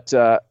 But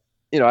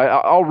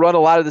I'll run a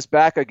lot of this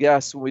back, I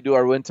guess, when we do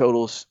our win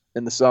totals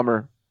in the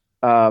summer.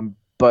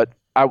 But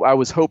I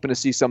was hoping to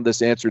see some of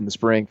this answered in the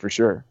spring for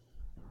sure.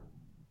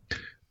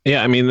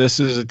 Yeah, I mean, this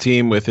is a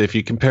team with, if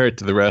you compare it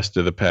to the rest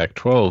of the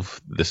Pac-12,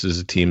 this is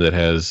a team that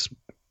has,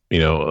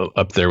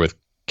 up there with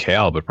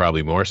Cal, but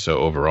probably more so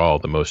overall,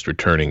 the most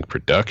returning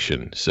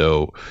production.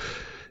 So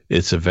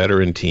it's a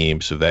veteran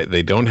team, so that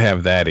they don't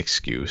have that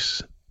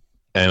excuse.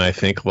 And I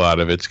think a lot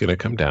of it's going to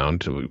come down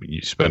to,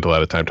 you spent a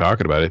lot of time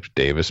talking about it,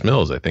 Davis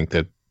Mills. I think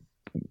that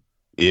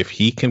if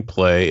he can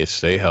play,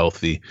 stay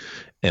healthy,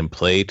 and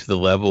play to the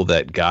level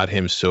that got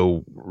him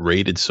so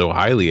rated so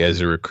highly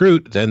as a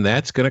recruit, then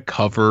that's going to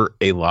cover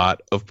a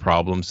lot of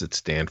problems that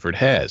Stanford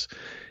has.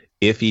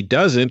 If he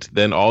doesn't,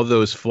 then all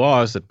those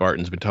flaws that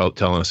Barton's been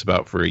telling us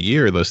about for a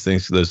year, those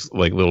things, those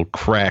like little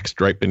cracks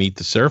right beneath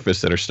the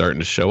surface that are starting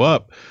to show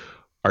up,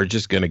 are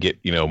just going to get,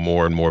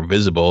 more and more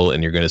visible,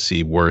 and you're going to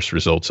see worse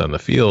results on the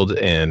field.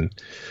 And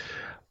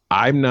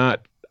I'm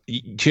not,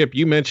 Chip,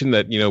 you mentioned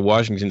that,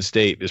 Washington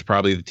State is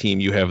probably the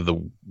team you have the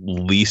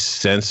least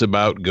sense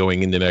about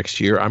going into next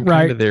year. I'm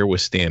kind of there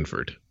with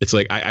Stanford. It's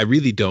like, I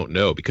really don't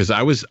know, because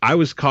I was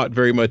caught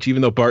very much,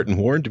 even though Barton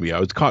warned me, I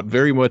was caught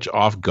very much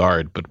off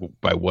guard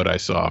by what I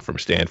saw from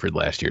Stanford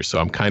last year. So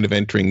I'm kind of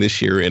entering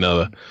this year in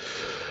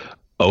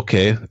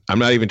okay, I'm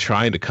not even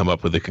trying to come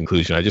up with a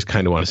conclusion. I just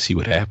kind of want to see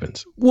what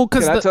happens. Well,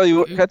 can I tell you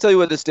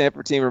what the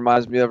Stanford team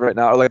reminds me of right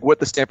now? Or like what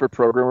the Stanford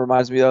program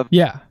reminds me of?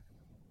 Yeah.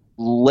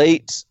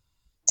 Late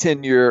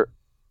tenure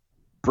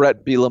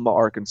Brett Bielema,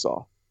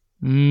 Arkansas.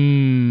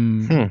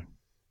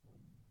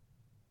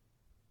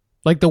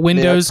 Like the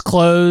window's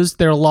closed,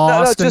 they're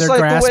lost, and they're like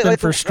grasping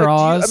for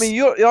straws.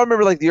 Y'all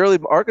remember like the early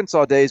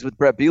Arkansas days with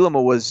Brett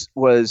Bielema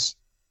was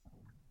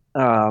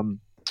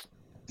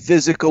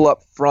physical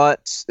up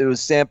front. It was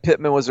Sam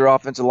Pittman was their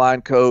offensive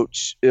line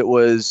coach. It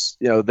was,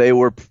 they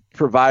were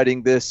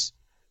providing this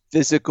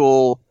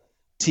physical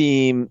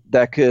team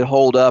that could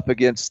hold up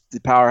against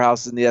the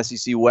powerhouse in the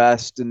SEC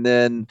West. And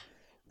then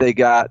they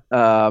got,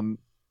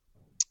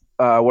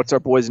 what's our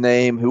boy's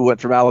name, who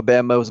went from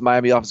Alabama, was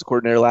Miami offensive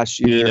coordinator last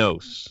year.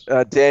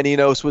 Dan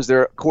Enos was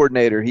their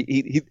coordinator.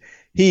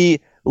 He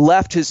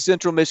left his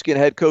Central Michigan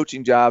head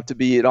coaching job to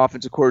be an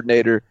offensive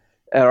coordinator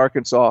at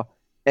Arkansas.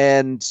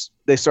 And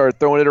they started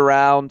throwing it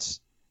around,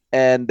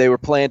 and they were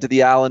playing to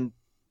the Allen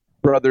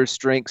brothers'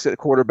 strengths at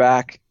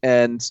quarterback.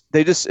 And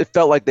it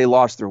felt like they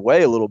lost their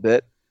way a little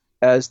bit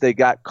as they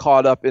got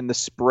caught up in the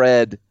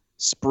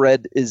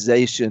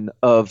spreadization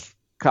of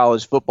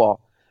college football.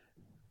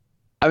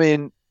 I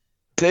mean,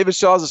 David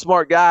Shaw's a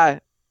smart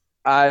guy.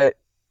 I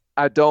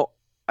don't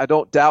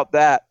doubt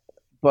that,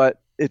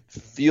 but it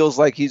feels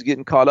like he's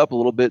getting caught up a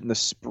little bit in the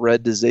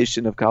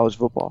spreadization of college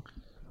football.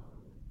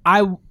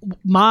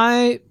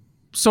 My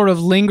sort of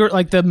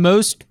the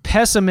most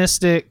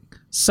pessimistic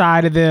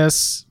side of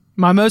this,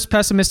 my most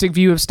pessimistic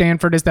view of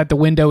Stanford is that the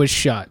window is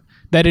shut,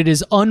 that it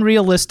is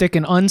unrealistic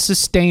and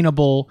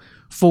unsustainable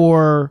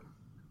for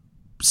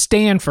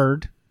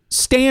Stanford,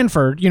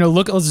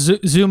 look,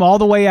 zoom all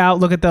the way out,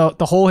 look at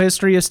the whole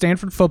history of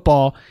Stanford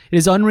football. It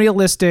is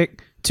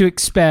unrealistic to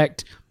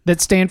expect that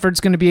Stanford's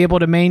going to be able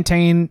to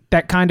maintain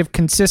that kind of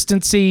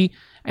consistency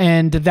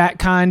and that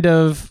kind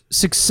of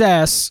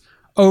success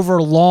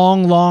over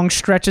long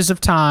stretches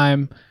of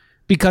time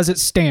because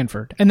it's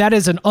Stanford. And that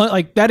is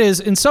that is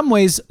in some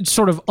ways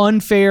sort of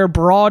unfair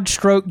broad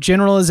stroke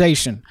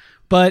generalization.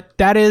 But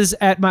that is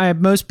at my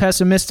most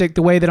pessimistic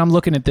the way that I'm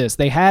looking at this.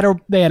 They had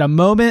a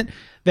moment,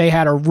 they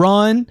had a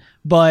run,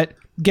 but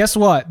guess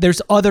what?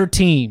 There's other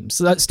teams.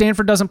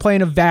 Stanford doesn't play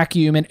in a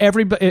vacuum, and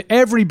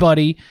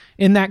everybody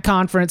in that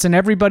conference and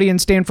everybody in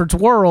Stanford's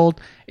world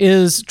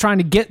is trying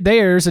to get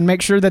theirs and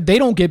make sure that they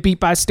don't get beat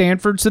by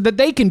Stanford so that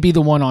they can be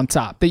the one on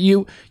top. That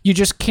you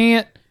just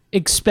can't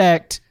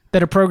expect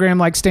that a program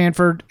like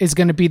Stanford is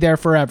going to be there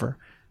forever.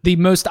 The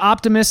most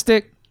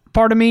optimistic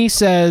part of me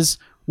says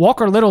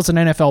Walker Little's an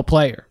NFL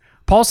player.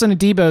 Paulson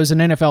Adebo's an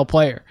NFL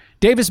player.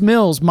 Davis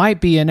Mills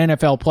might be an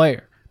NFL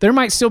player. There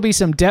might still be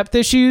some depth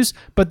issues,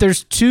 but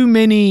there's too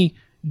many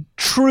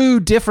true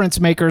difference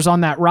makers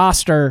on that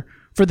roster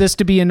for this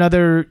to be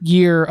another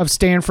year of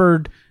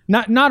Stanford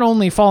not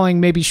only falling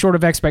maybe short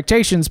of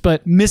expectations,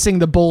 but missing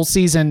the bowl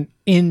season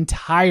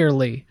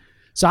entirely.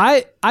 So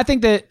I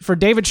think that for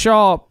David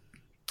Shaw,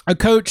 a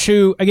coach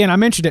who, again, I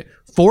mentioned it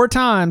 4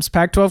 times,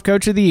 Pac-12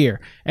 Coach of the Year.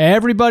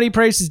 Everybody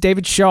praises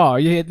David Shaw.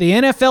 The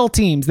NFL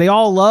teams, they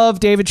all love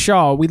David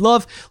Shaw. We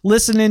love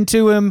listening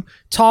to him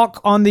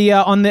talk on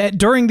the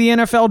during the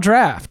NFL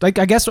draft. Like,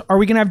 I guess, are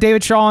we gonna have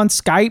David Shaw on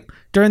Skype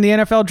during the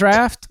NFL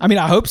draft? I mean,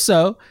 I hope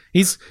so.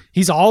 He's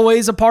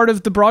always a part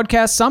of the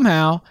broadcast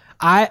somehow.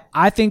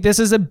 I think this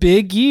is a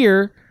big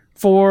year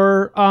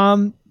for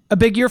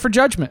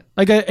judgment.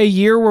 Like a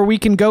year where we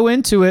can go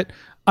into it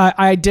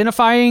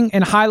identifying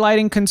and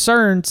highlighting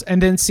concerns,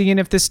 and then seeing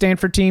if this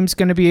Stanford team's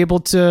going to be able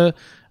to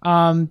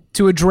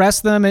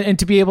address them and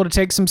to be able to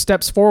take some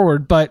steps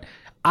forward. But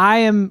I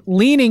am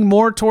leaning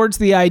more towards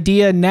the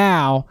idea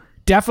now,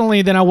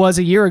 definitely, than I was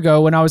a year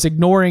ago when I was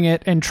ignoring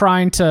it and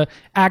trying to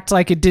act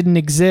like it didn't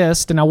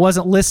exist, and I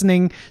wasn't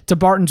listening to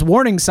Barton's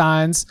warning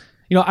signs.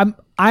 You know,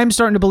 I'm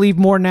starting to believe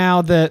more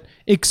now that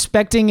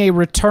expecting a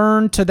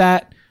return to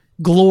that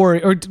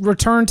glory or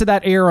return to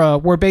that era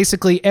where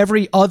basically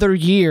every other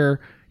year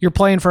you're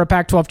playing for a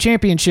Pac-12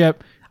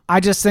 championship. I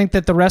just think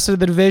that the rest of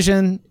the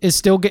division is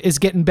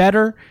getting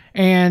better,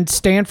 and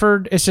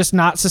Stanford is just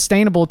not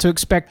sustainable to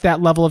expect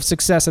that level of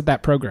success at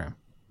that program.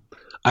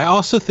 I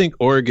also think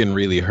Oregon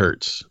really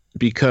hurts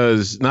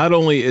because not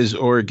only is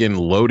Oregon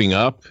loading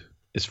up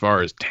as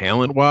far as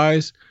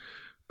talent-wise,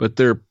 but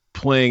they're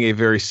playing a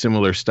very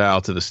similar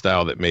style to the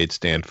style that made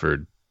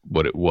Stanford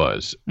what it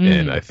was.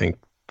 And I think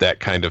that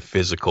kind of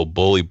physical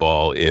bully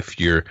ball, if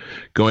you're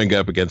going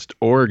up against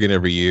Oregon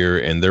every year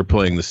and they're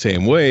playing the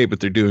same way, but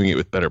they're doing it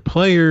with better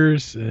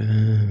players.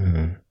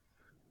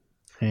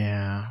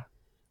 Yeah.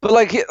 But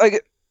like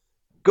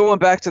going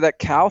back to that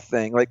Cal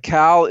thing, like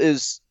Cal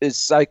is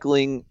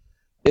cycling,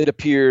 it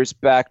appears,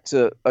 back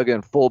to,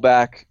 again,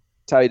 fullback,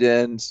 tight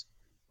ends.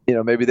 You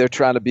know, maybe they're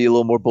trying to be a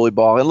little more bully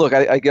ball. And look,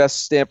 I guess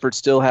Stanford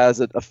still has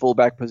a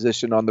fullback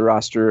position on the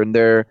roster, and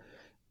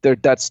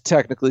that's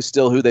technically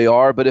still who they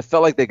are, but it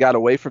felt like they got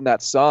away from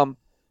that some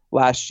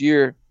last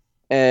year.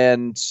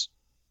 And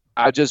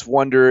I just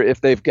wonder if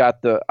they've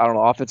got the, I don't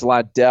know, offensive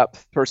line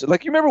depth person.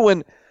 Like, you remember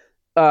when,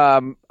 I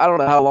don't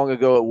know how long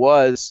ago it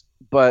was,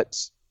 but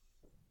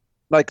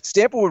like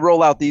Stanford would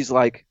roll out these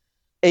like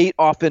 8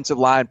 offensive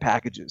line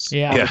packages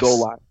on the goal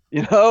line,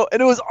 you know,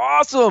 and it was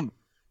awesome.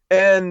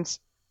 And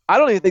I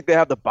don't even think they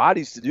have the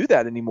bodies to do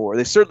that anymore.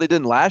 They certainly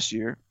didn't last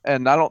year,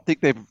 and I don't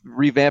think they've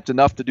revamped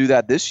enough to do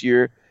that this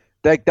year.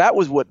 That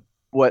was what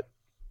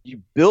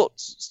you built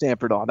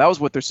Stanford on. That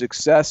was what their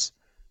success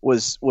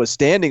was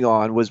standing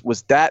on,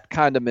 was that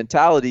kind of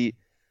mentality,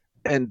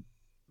 and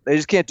they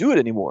just can't do it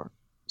anymore.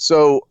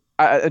 So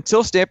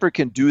until Stanford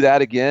can do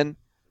that again,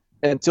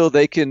 until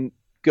they can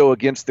go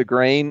against the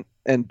grain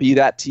and be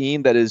that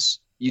team that is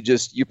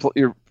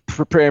you're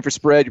preparing for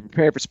spread,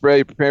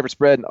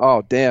 and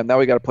oh damn, now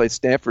we got to play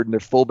Stanford and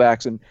their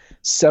fullbacks and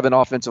 7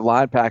 offensive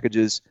line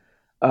packages.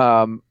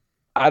 I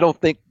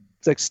don't think.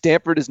 It's like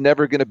Stanford is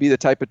never going to be the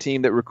type of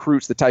team that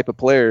recruits the type of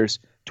players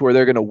to where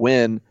they're going to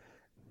win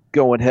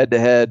going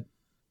head-to-head,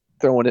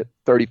 throwing it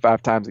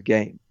 35 times a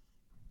game.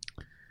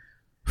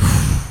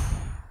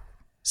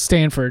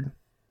 Stanford,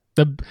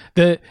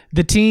 the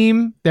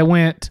team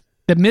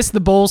that missed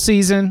the bowl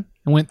season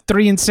and went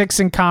 3-6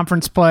 in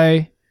conference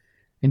play,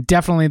 and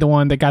definitely the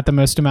one that got the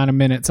most amount of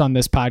minutes on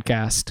this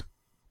podcast.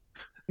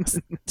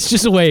 It's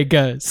just the way it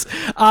goes.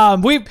 I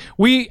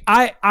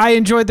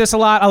enjoyed this a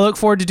lot. I look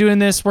forward to doing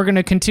this. We're going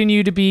to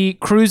continue to be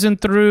cruising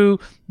through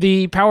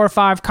the Power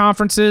 5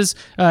 conferences,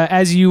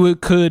 as you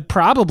could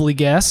probably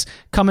guess.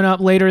 Coming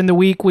up later in the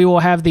week, we will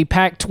have the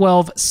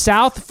Pac-12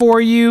 South for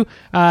you.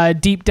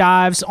 Deep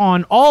dives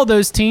on all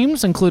those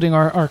teams, including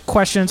our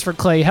questions for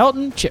Clay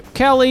Helton, Chip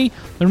Kelly.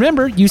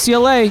 Remember,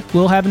 UCLA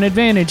will have an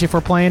advantage if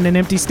we're playing in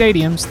empty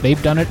stadiums.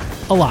 They've done it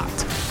a lot.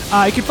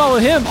 You can follow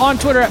him on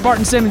Twitter at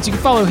Barton Simmons. You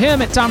can follow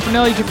him at Tom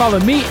Fernelli. You can follow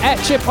me at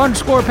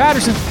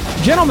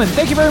Chip_Patterson. Gentlemen,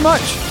 thank you very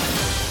much.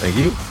 Thank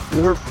you.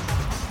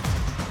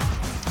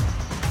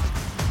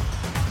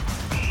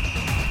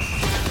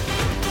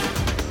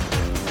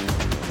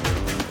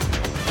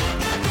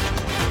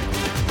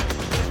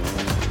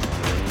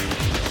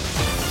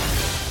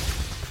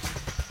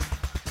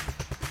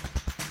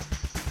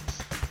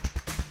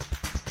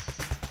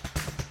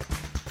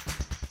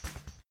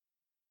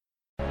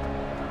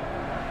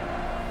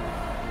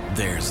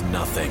 There's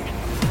nothing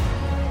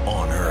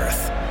on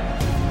earth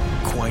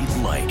quite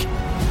like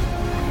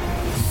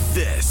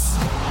this.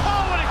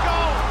 Oh, what a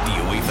goal! The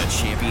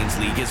UEFA Champions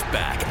League is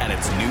back at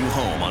its new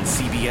home on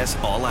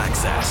CBS All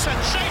Access.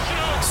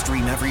 Sensational!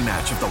 Stream every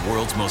match of the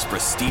world's most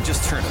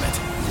prestigious tournament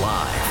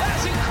live.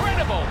 That's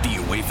incredible!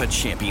 The UEFA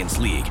Champions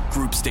League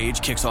group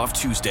stage kicks off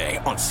Tuesday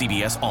on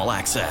CBS All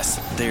Access.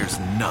 There's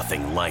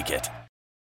nothing like it.